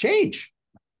things. Change.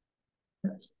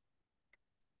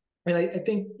 And I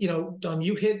think, Dom,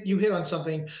 you hit on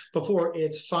something before.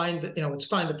 It's find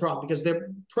the problem, because their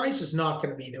price is not going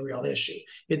to be the real issue.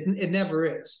 It never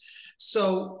is.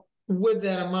 So with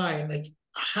that in mind, like,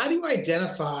 how do you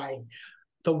identify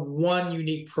the one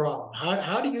unique problem?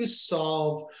 How do you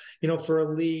solve, for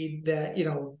a lead that,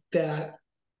 that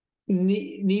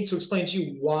needs to explain to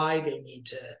you why they need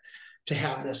to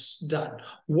have this done?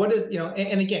 What is,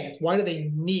 and again, it's why do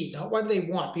they need, not why do they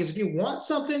want? Because if you want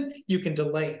something, you can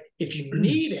delay it. If you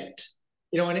need it,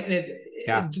 I'm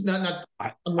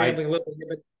rambling a little bit,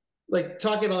 but like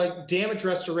talking about like damage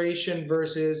restoration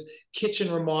versus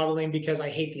kitchen remodeling, because I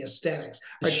hate the aesthetics,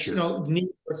 right? Sure. Need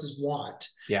versus want.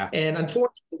 Yeah. And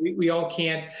unfortunately, we all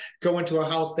can't go into a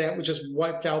house that was just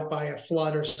wiped out by a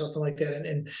flood or something like that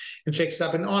and fixed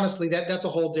up. And honestly, that's a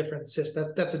whole different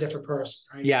system. That's a different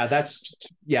person, right? Yeah,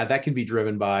 that can be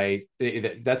driven by,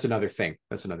 that's another thing.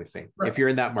 That's another thing. Right. If you're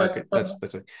in that market, that's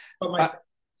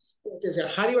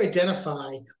how do you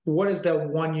identify what is the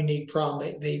one unique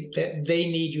problem that they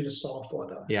need you to solve for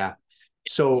them? Yeah.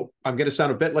 So I'm going to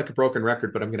sound a bit like a broken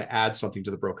record, but I'm going to add something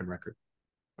to the broken record.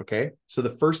 Okay. So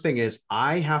the first thing is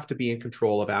I have to be in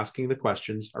control of asking the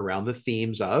questions around the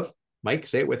themes of, Mike,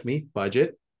 say it with me,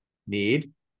 budget,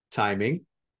 need, timing,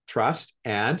 trust,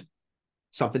 and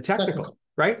something technical,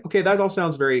 right? Okay. That all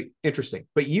sounds very interesting,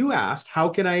 but you asked, how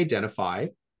can I identify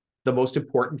the most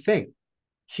important thing?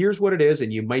 Here's what it is,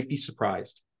 and you might be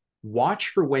surprised. Watch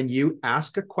for when you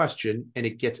ask a question and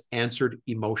it gets answered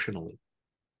emotionally.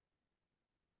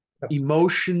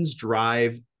 Emotions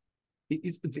drive.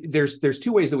 There's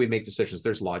two ways that we make decisions.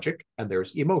 There's logic and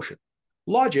there's emotion.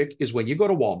 Logic is when you go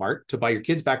to Walmart to buy your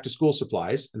kids back to school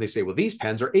supplies and they say, well, these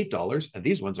pens are $8 and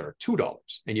these ones are $2.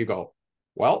 And you go,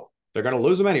 well, they're going to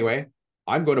lose them anyway.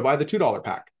 I'm going to buy the $2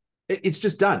 pack. It's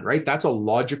just done, right? That's a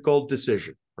logical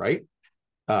decision, right?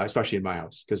 Especially in my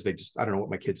house, because I don't know what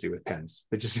my kids do with pens.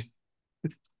 They just,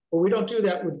 But we don't do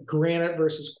that with granite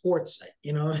versus quartzite,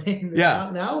 you know. And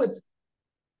Yeah. now it's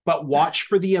But watch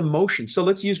for the emotion. So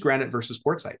let's use granite versus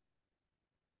quartzite.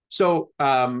 So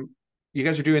you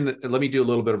guys are doing let me do a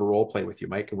little bit of a role play with you,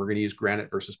 Mike, and we're going to use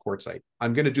granite versus quartzite.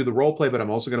 I'm going to do the role play, but I'm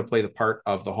also going to play the part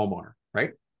of the homeowner,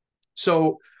 right?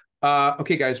 So,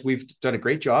 okay, guys, we've done a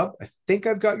great job. I think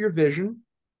I've got your vision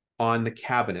on the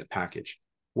cabinet package.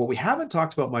 What we haven't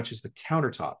talked about much is the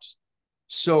countertops.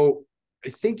 So I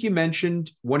think you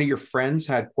mentioned one of your friends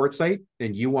had quartzite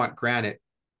and you want granite.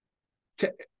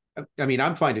 I mean,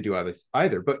 I'm fine to do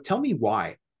either, but tell me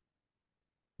why.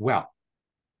 Well,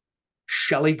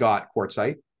 Shelly got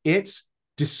quartzite. It's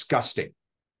disgusting.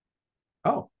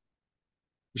 Oh,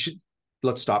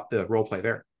 let's stop the role play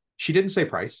there. She didn't say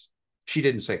price. She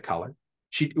didn't say color.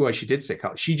 She did say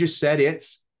color. She just said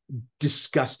it's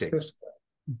disgusting.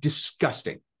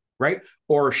 Disgusting, right?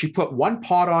 Or she put one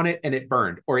pot on it and it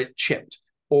burned, or it chipped,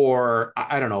 or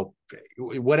I don't know,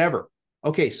 whatever.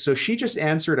 Okay, so she just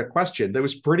answered a question that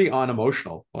was pretty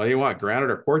unemotional. Well, you want granite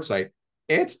or quartzite?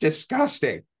 It's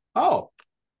disgusting. Oh,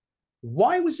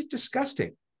 why was it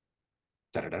disgusting?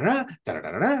 Let her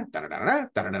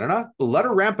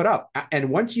ramp it up. And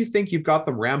once you think you've got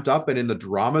them ramped up and in the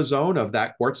drama zone of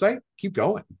that quartzite, keep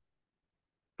going.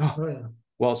 Oh, yeah.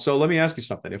 Well, so let me ask you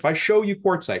something. If I show you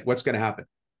quartzite, what's going to happen?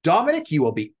 Dominic, you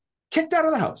will be kicked out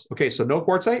of the house. Okay, so no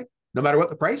quartzite, no matter what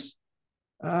the price?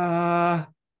 No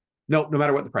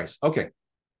matter what the price. Okay. And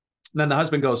then the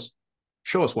husband goes,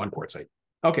 show us one quartzite.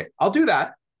 Okay, I'll do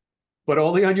that, but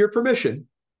only on your permission.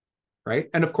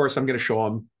 Right. And of course, I'm going to show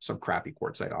them some crappy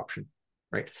quartzite option.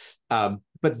 Right.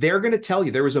 But they're going to tell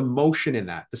you there was emotion in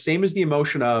that. The same as the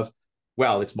emotion of,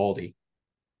 well, it's moldy.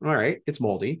 All right. It's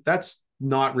moldy. That's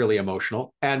not really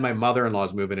emotional. And my mother-in-law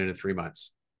is moving in 3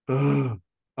 months.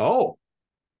 Oh,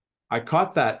 I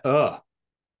caught that.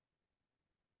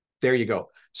 There you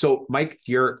go. So, Mike,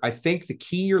 I think the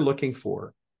key you're looking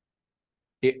for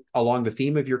along the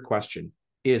theme of your question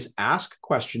is ask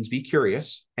questions, be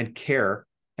curious and care.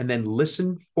 And then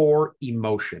listen for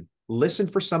emotion. Listen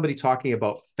for somebody talking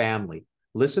about family.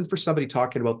 Listen for somebody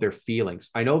talking about their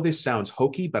feelings. I know this sounds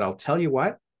hokey, but I'll tell you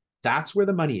what, that's where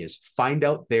the money is. Find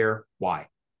out their why.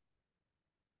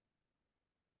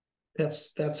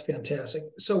 That's fantastic.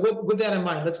 So with that in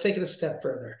mind, let's take it a step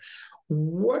further.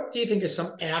 What do you think are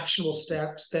some actionable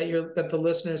steps that the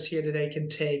listeners here today can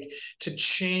take to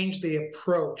change the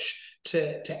approach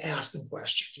to asking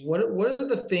questions? What are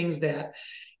the things that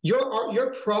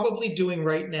you're probably doing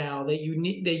right now that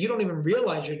you don't even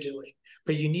realize you're doing,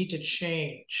 but you need to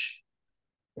change?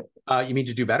 You mean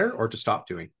to do better or to stop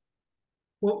doing?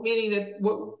 Well, meaning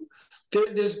that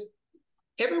there's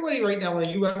everybody right now when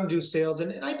you go out and do sales,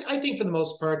 and I think for the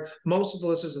most part, most of the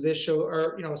listeners of this show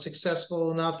are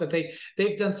successful enough that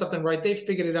they've done something right. They've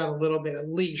figured it out a little bit, at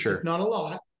least, sure. if not a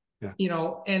lot. Yeah.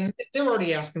 And they're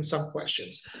already asking some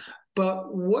questions.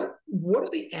 But what are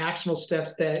the actionable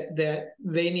steps that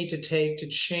they need to take to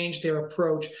change their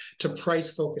approach to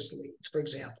price focused leads, for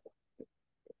example?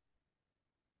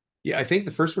 Yeah, I think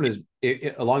the first one is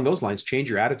along those lines, change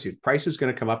your attitude. Price is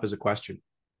going to come up as a question,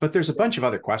 but there's a bunch of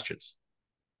other questions.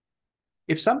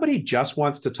 If somebody just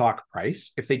wants to talk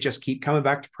price, if they just keep coming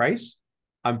back to price,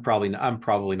 I'm probably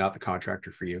not the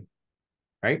contractor for you,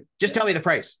 right? Just tell me the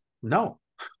price. No,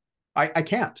 I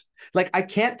can't. Like, I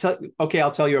can't tell. Okay,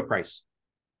 I'll tell you a price.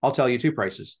 I'll tell you two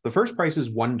prices. The first price is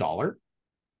 $1.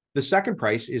 The second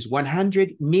price is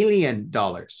 $100 million.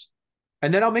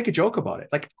 And then I'll make a joke about it.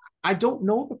 Like, I don't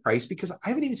know the price because I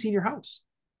haven't even seen your house.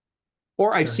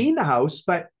 Or I've seen the house,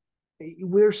 but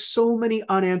there's so many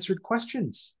unanswered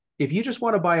questions. If you just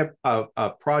want to buy a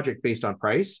project based on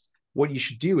price, what you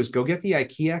should do is go get the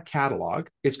IKEA catalog.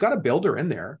 It's got a builder in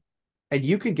there. And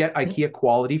you can get IKEA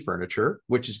quality furniture,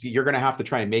 which is you're going to have to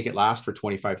try and make it last for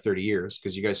 25, 30 years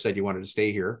because you guys said you wanted to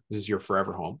stay here. This is your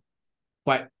forever home.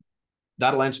 But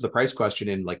that'll answer the price question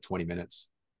in like 20 minutes,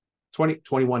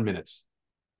 21 minutes.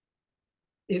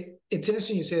 It's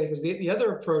interesting you say that because the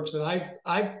other approach that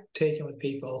I've taken with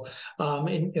people,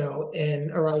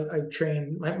 I've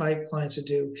trained my clients to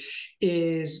do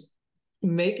is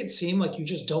make it seem like you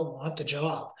just don't want the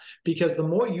job, because the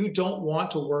more you don't want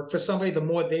to work for somebody, the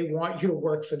more they want you to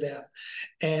work for them.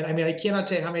 And I mean, I cannot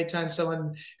tell you how many times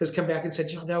someone has come back and said,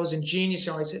 that was ingenious.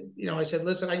 I said,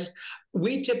 listen,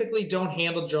 we typically don't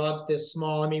handle jobs this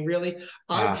small. I mean, really,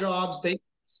 our jobs, they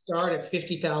start at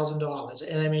 $50,000.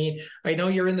 And I mean, I know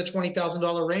you're in the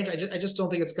 $20,000 range. I just don't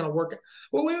think it's going to work.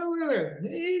 Well, wait.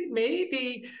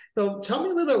 Maybe. Tell me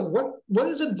a little bit, what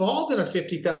is involved in a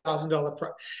 $50,000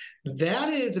 project? That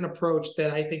is an approach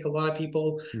that I think a lot of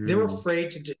people, they're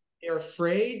afraid to do. They're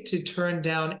afraid to turn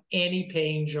down any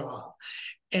paying job.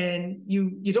 And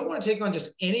you don't want to take on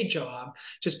just any job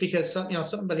just because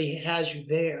somebody has you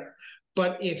there.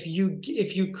 But if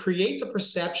you create the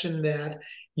perception that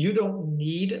you don't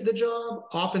need the job,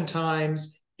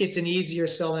 oftentimes it's an easier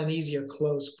sell and an easier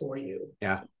close for you.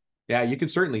 Yeah. Yeah, you can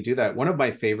certainly do that. One of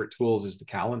my favorite tools is the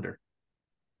calendar.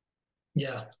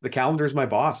 Yeah. The calendar is my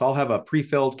boss. I'll have a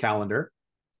pre-filled calendar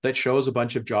that shows a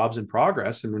bunch of jobs in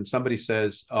progress. And when somebody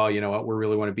says, oh, you know what, we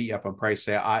really want to beat you up on price,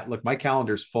 say, look, my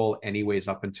calendar's full anyways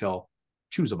up until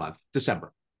choose a month,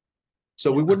 December.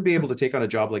 So we wouldn't be able to take on a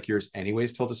job like yours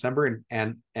anyways till December.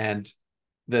 And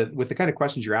with the kind of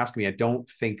questions you're asking me, I don't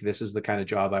think this is the kind of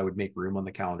job I would make room on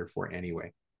the calendar for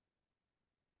anyway.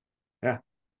 Yeah.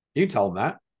 You can tell them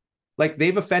that. Like,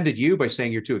 they've offended you by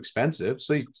saying you're too expensive.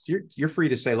 So you're free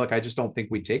to say, look, I just don't think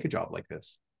we'd take a job like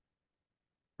this.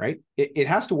 Right? It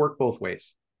has to work both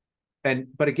ways.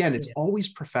 But again, it's always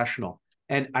professional.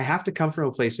 And I have to come from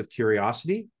a place of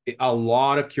curiosity, a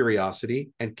lot of curiosity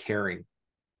and caring.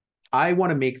 I want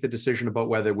to make the decision about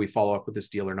whether we follow up with this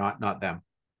deal or not them.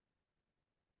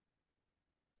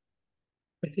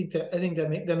 I think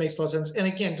that makes a lot of sense. And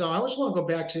again, Don, I just want to go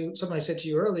back to something I said to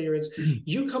you earlier. Is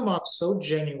you come off so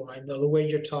genuine, though, the way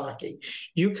you're talking.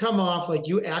 You come off like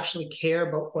you actually care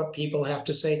about what people have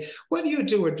to say, whether you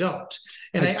do or don't.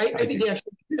 And I think you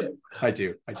actually do. I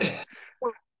do.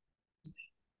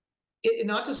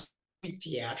 Not to be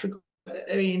theatrical.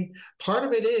 I mean, part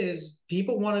of it is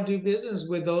people want to do business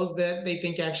with those that they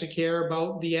think actually care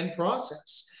about the end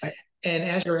process. And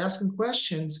as you're asking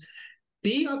questions,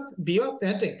 be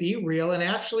authentic, be real, and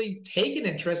actually take an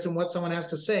interest in what someone has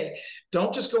to say.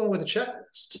 Don't just go in with a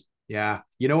checklist. Yeah.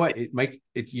 You know what, Mike,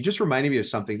 you just reminded me of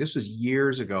something. This was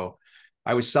years ago.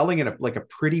 I was selling in a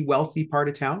pretty wealthy part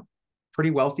of town, pretty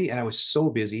wealthy. And I was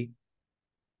so busy.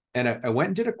 And I went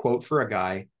and did a quote for a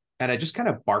guy, and I just kind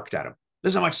of barked at him.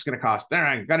 This is how much it's going to cost.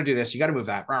 You got to do this. You got to move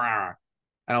that.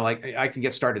 And I'm like, I can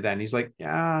get started then. And he's like,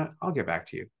 yeah, I'll get back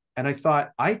to you. And I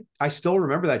thought, I still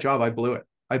remember that job. I blew it.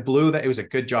 I blew that. It was a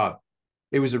good job.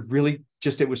 It was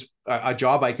it was a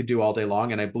job I could do all day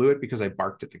long. And I blew it because I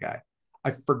barked at the guy.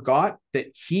 I forgot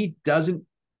that he doesn't,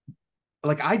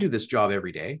 like, I do this job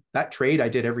every day. That trade I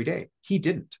did every day. He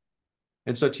didn't.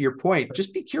 And so to your point,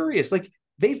 just be curious. Like,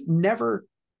 they've never,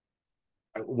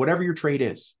 whatever your trade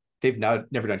is, they've never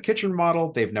done kitchen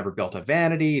remodel. They've never built a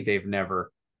vanity. They've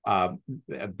never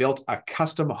built a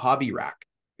custom hobby rack.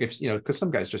 Because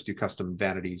some guys just do custom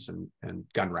vanities and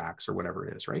gun racks or whatever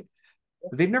it is, right?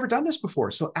 They've never done this before.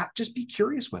 So just be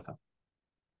curious with them.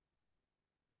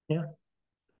 Yeah.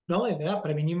 Not only that, but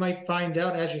I mean, you might find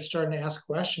out as you're starting to ask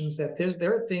questions that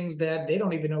there are things that they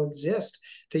don't even know exist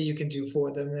that you can do for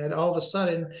them. That all of a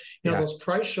sudden, those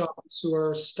price shops who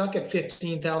are stuck at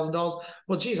 $15,000.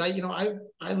 Well, geez, I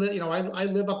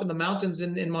live up in the mountains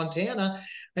in Montana.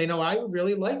 I would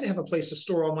really like to have a place to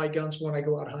store all my guns when I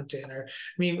go out hunting. Or,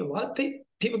 I mean, a lot of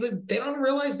people they don't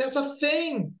realize that's a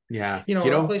thing. Yeah,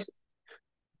 a place.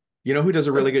 You know who does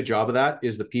a really good job of that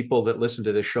is the people that listen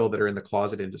to this show that are in the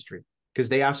closet industry, because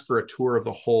they ask for a tour of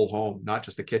the whole home, not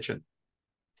just the kitchen.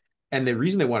 And the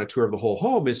reason they want a tour of the whole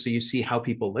home is so you see how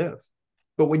people live.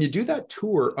 But when you do that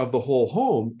tour of the whole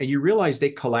home and you realize they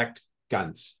collect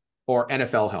guns or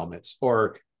NFL helmets,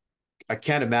 or I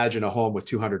can't imagine a home with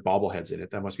 200 bobbleheads in it.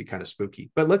 That must be kind of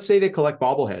spooky. But let's say they collect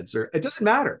bobbleheads, or it doesn't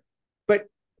matter. But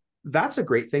that's a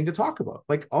great thing to talk about.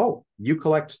 Like, oh, you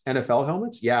collect NFL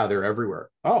helmets? Yeah, they're everywhere.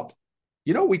 Oh,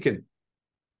 we can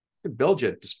build you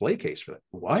a display case for that.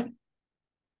 What?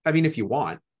 I mean, if you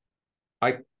want,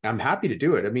 I'm happy to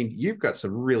do it. I mean, you've got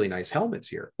some really nice helmets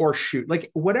here, or shoot,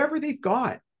 like whatever they've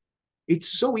got. It's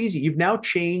so easy. You've now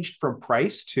changed from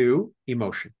price to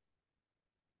emotion,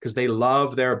 because they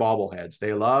love their bobbleheads.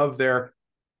 They love their,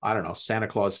 I don't know, Santa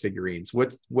Claus figurines.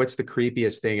 What's the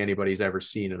creepiest thing anybody's ever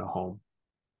seen in a home?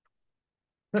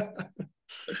 I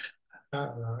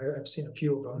don't know. I've seen a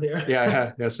few of them here.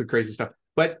 Yeah, that's some crazy stuff.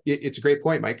 But it's a great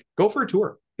point, Mike. Go for a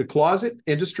tour. The closet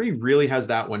industry really has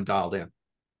that one dialed in.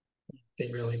 They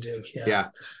really do. Yeah.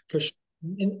 For sure.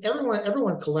 And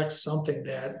everyone collects something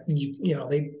that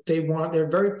they want. They're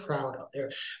very proud of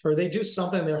there, or they do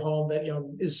something in their home that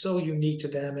is so unique to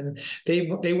them, and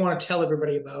they want to tell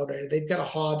everybody about it. They've got a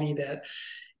hobby that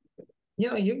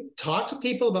you talk to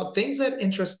people about things that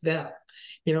interest them.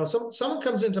 Someone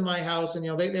comes into my house and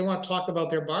they want to talk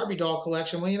about their Barbie doll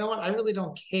collection. Well, you know what? I really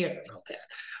don't care about that.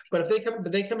 But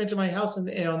if they come into my house and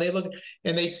they look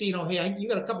and they see, hey, you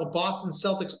got a couple of Boston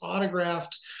Celtics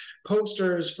autographed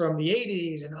posters from the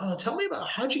 80s, and tell me about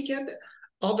how'd you get that?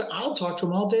 I'll talk to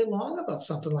them all day long about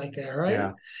something like that,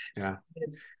 right? Yeah.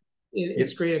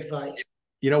 It's great advice.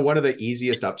 One of the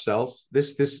easiest upsells,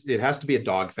 it has to be a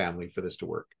dog family for this to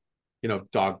work.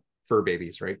 dog fur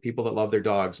babies, right? People that love their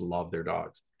dogs love their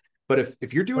dogs. But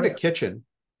if you're doing a kitchen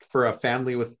for a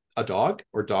family with a dog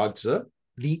or dogs,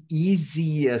 the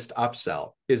easiest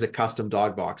upsell is a custom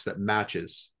dog box that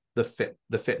matches the fit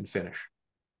and finish.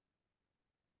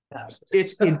 Yes.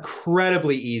 It's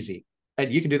incredibly easy.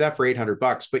 And you can do that for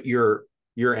 $800, but your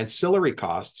ancillary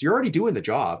costs, you're already doing the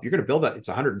job. You're going to build that. It's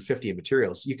 150 in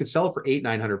materials. You can sell it for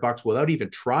 $800-900 without even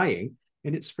trying.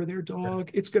 And it's for their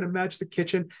dog. It's going to match the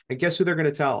kitchen. And guess who they're going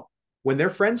to tell? When their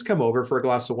friends come over for a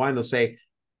glass of wine, they'll say,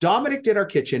 Dominic did our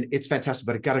kitchen. It's fantastic,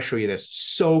 but I got to show you this.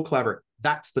 So clever.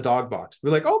 That's the dog box.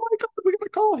 We're like, oh my God, we got to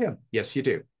call him. Yes, you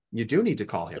do. You do need to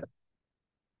call him.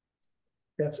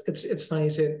 It's funny you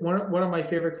said one of my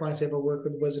favorite clients I ever worked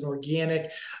with was an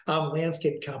organic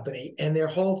landscape company, and their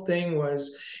whole thing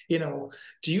was, do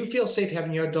you feel safe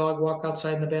having your dog walk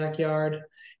outside in the backyard?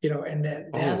 And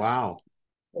that's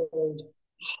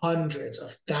hundreds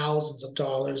of thousands of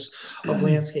dollars of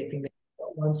landscaping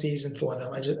one season for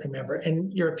them. I remember,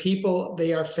 and your people,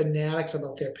 they are fanatics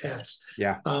about their pets.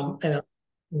 Yeah. And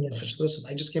listen,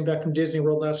 I just came back from Disney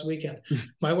World last weekend.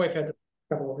 My wife had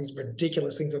couple of these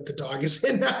ridiculous things that the dog is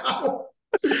in now.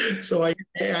 So I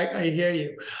hear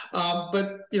you.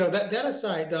 But that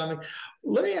aside, Dominic,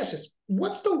 let me ask this.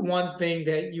 What's the one thing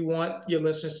that you want your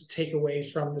listeners to take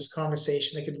away from this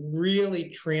conversation that could really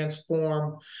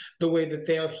transform the way that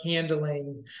they're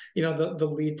handling,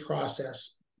 the lead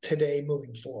process today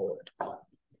moving forward?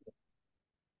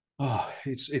 Oh,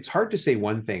 it's hard to say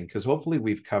one thing, because hopefully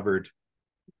we've covered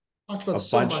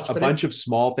a bunch of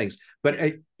small things. But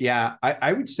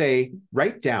I would say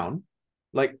write down,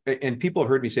 and people have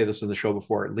heard me say this on the show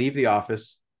before, leave the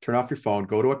office, turn off your phone,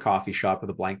 go to a coffee shop with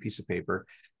a blank piece of paper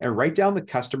and write down the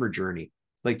customer journey.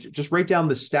 Like, just write down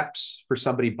the steps for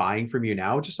somebody buying from you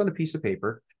now, just on a piece of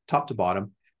paper, top to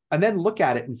bottom, and then look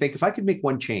at it and think, if I could make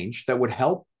one change that would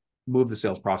help move the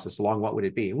sales process along, what would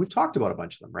it be? And we've talked about a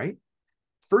bunch of them, right?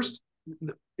 First,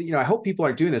 I hope people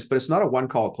aren't doing this, but it's not a one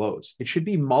call close. It should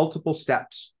be multiple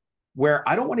steps where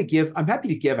I'm happy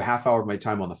to give a half hour of my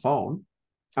time on the phone.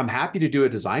 I'm happy to do a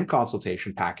design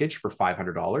consultation package for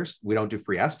 $500. We don't do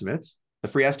free estimates. The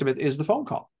free estimate is the phone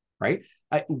call, right?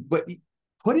 But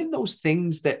put in those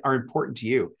things that are important to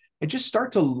you and just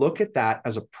start to look at that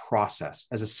as a process,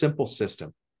 as a simple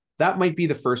system. That might be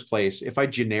the first place if I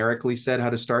generically said how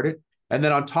to start it. And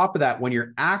then on top of that, when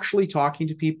you're actually talking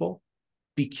to people,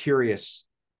 be curious.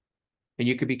 And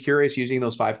you could be curious using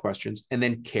those 5 questions, and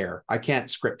then care. I can't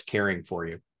script caring for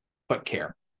you, but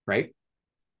care, right?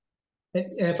 And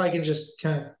if I can just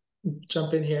kind of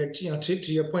jump in here,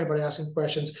 to your point about asking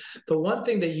questions, the one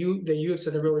thing that you have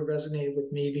said that really resonated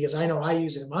with me, because I know I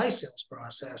use it in my sales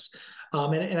process,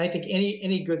 and I think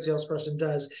any good salesperson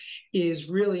does, is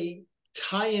really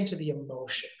tie into the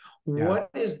emotion. Yeah. What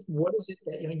is it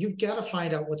that you've got to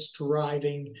find out what's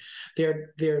driving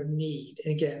their need.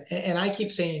 And again, and I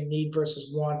keep saying need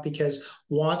versus want, because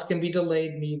wants can be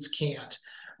delayed, needs can't.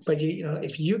 But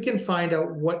if you can find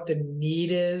out what the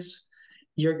need is,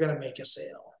 you're going to make a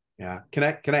sale. Yeah. Can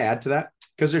I add to that?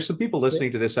 Because there's some people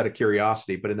listening to this out of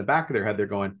curiosity, but in the back of their head, they're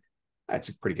going, that's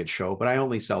a pretty good show, but I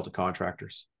only sell to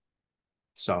contractors.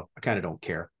 So I kind of don't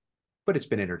care. But it's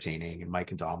been entertaining, and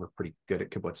Mike and Dom are pretty good at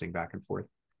kibitzing back and forth.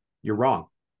 You're wrong.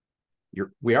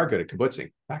 We are good at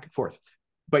kibitzing back and forth,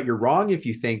 but you're wrong if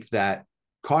you think that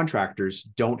contractors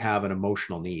don't have an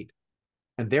emotional need.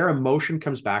 And their emotion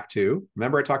comes back to,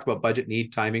 remember I talked about budget,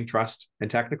 need, timing, trust, and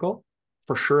technical?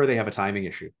 For sure, they have a timing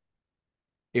issue.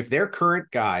 If their current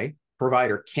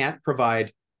provider can't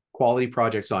provide quality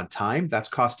projects on time, that's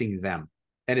costing them.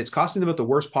 And it's costing them at the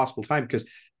worst possible time, because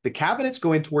the cabinets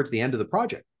go in towards the end of the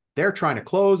project. They're trying to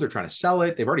close, they're trying to sell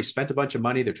it. They've already spent a bunch of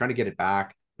money. They're trying to get it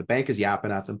back. The bank is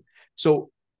yapping at them. So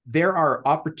there are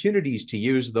opportunities to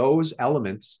use those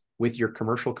elements with your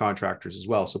commercial contractors as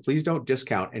well. So please don't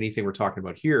discount anything we're talking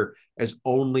about here as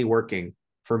only working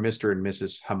for Mr. and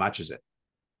Mrs. How much is it?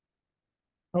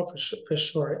 Oh, for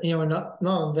sure. And not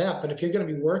only that, but if you're going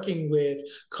to be working with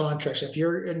contracts, if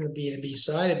you're in the B2B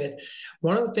side of it,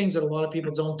 one of the things that a lot of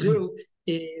people don't do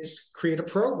is create a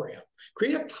program.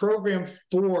 Create a program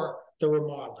for the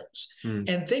remodelers.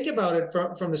 And think about it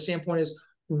from the standpoint is,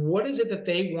 what is it that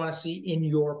they want to see in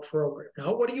your program?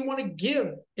 Not what do you want to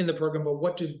give in the program, but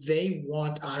what do they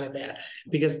want out of that?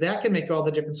 Because that can make all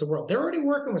the difference in the world. They're already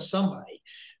working with somebody.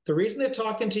 The reason they're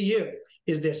talking to you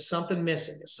is there's something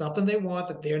missing. There's something they want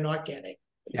that they're not getting.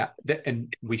 Yeah.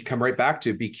 And we come right back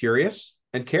to be curious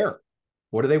and care.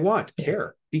 What do they want?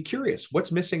 Care. Be curious.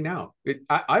 What's missing now?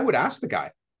 I would ask the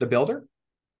guy, the builder.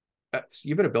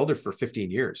 You've been a builder for 15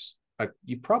 years.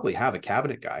 You probably have a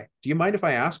cabinet guy. Do you mind if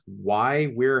I ask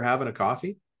why we're having a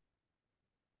coffee?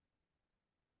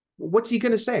 What's he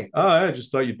going to say? Oh, I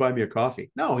just thought you'd buy me a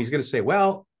coffee. No, he's going to say,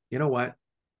 well, you know what?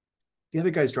 The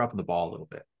other guy's dropping the ball a little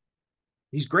bit.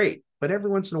 He's great, but every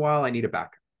once in a while I need a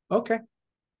backup. Okay.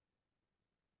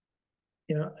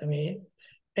 I mean,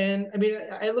 and I mean,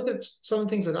 I look at some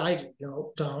things that I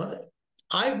do, Don.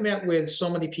 I've met with so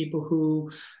many people who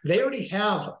they already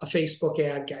have a Facebook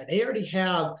ad guy. They already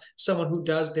have someone who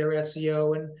does their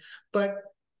SEO, but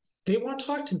they want to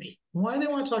talk to me. Why do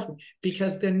they want to talk to me?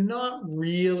 Because they're not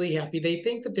really happy. They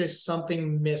think that there's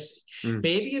something missing.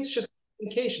 Maybe it's just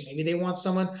communication. Maybe they want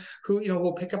someone who,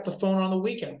 will pick up the phone on the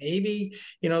weekend. Maybe,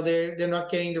 they're not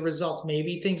getting the results.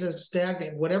 Maybe things have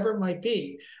stagnated, whatever it might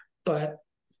be. But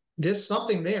there's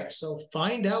something there. So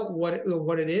find out what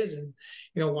it is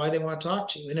and why they want to talk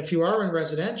to you. And if you are in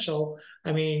residential,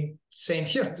 I mean, same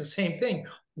here, it's the same thing.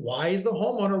 Why is the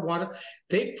homeowner want to?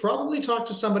 They probably talked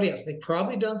to somebody else. They've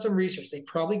probably done some research. They've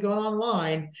probably gone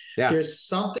online. Yeah. There's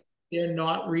something they're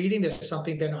not reading. There's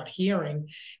something they're not hearing.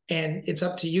 And it's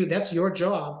up to you. That's your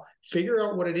job. Figure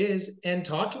out what it is and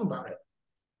talk to them about it.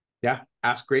 Yeah.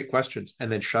 Ask great questions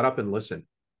and then shut up and listen.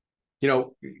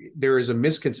 There is a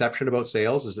misconception about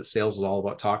sales is that sales is all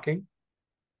about talking,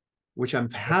 which I'm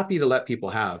happy to let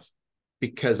people have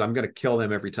because I'm going to kill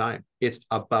them every time. It's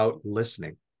about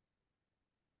listening.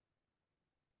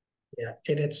 Yeah.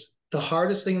 And it's the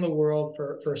hardest thing in the world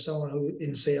for someone who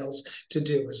in sales to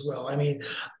do as well. I mean,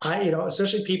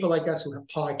 especially people like us who have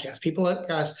podcasts, people like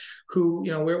us who,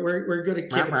 we're good at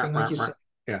kibitzing, like you said.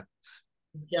 Yeah.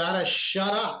 You gotta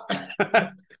shut up.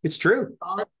 It's true.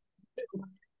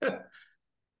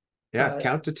 Yeah.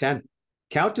 Count to 10.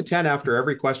 Count to 10 after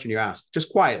every question you ask, just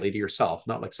quietly to yourself,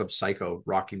 not like some psycho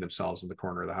rocking themselves in the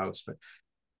corner of the house.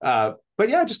 But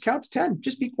yeah, just count to 10.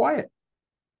 Just be quiet.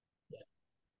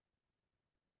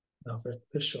 No,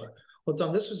 for sure. Well,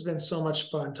 Dom, this has been so much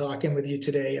fun talking with you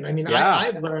today. And I mean, yeah.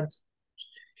 I've learned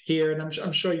here, and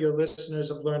I'm sure your listeners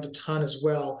have learned a ton as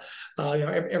well.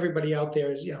 Everybody out there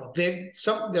is,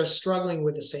 they're struggling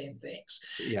with the same things.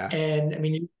 Yeah. And I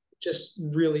mean, you just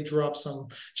really drop some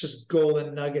just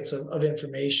golden nuggets of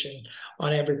information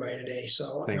on everybody today.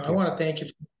 So I want to thank you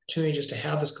for the opportunity just to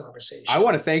have this conversation. I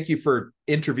want to thank you for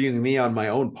interviewing me on my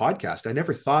own podcast. I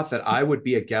never thought that I would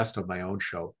be a guest on my own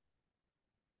show.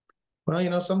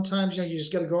 Well, sometimes, you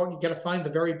just got to go out and you got to find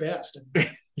the very best. And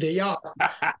they are.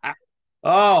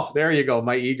 Oh, there you go.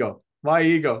 My ego.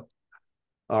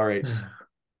 All right.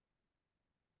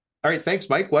 All right. Thanks,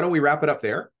 Mike. Why don't we wrap it up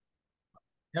there?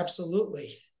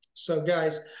 Absolutely. So,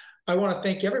 guys, I want to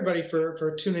thank everybody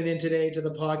for tuning in today to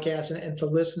the podcast and for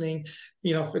listening,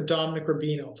 for Dominic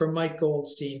Rubino, for Mike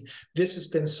Goldstein. This has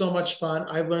been so much fun.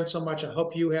 I've learned so much. I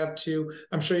hope you have too.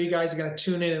 I'm sure you guys are going to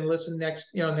tune in and listen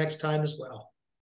next time as well.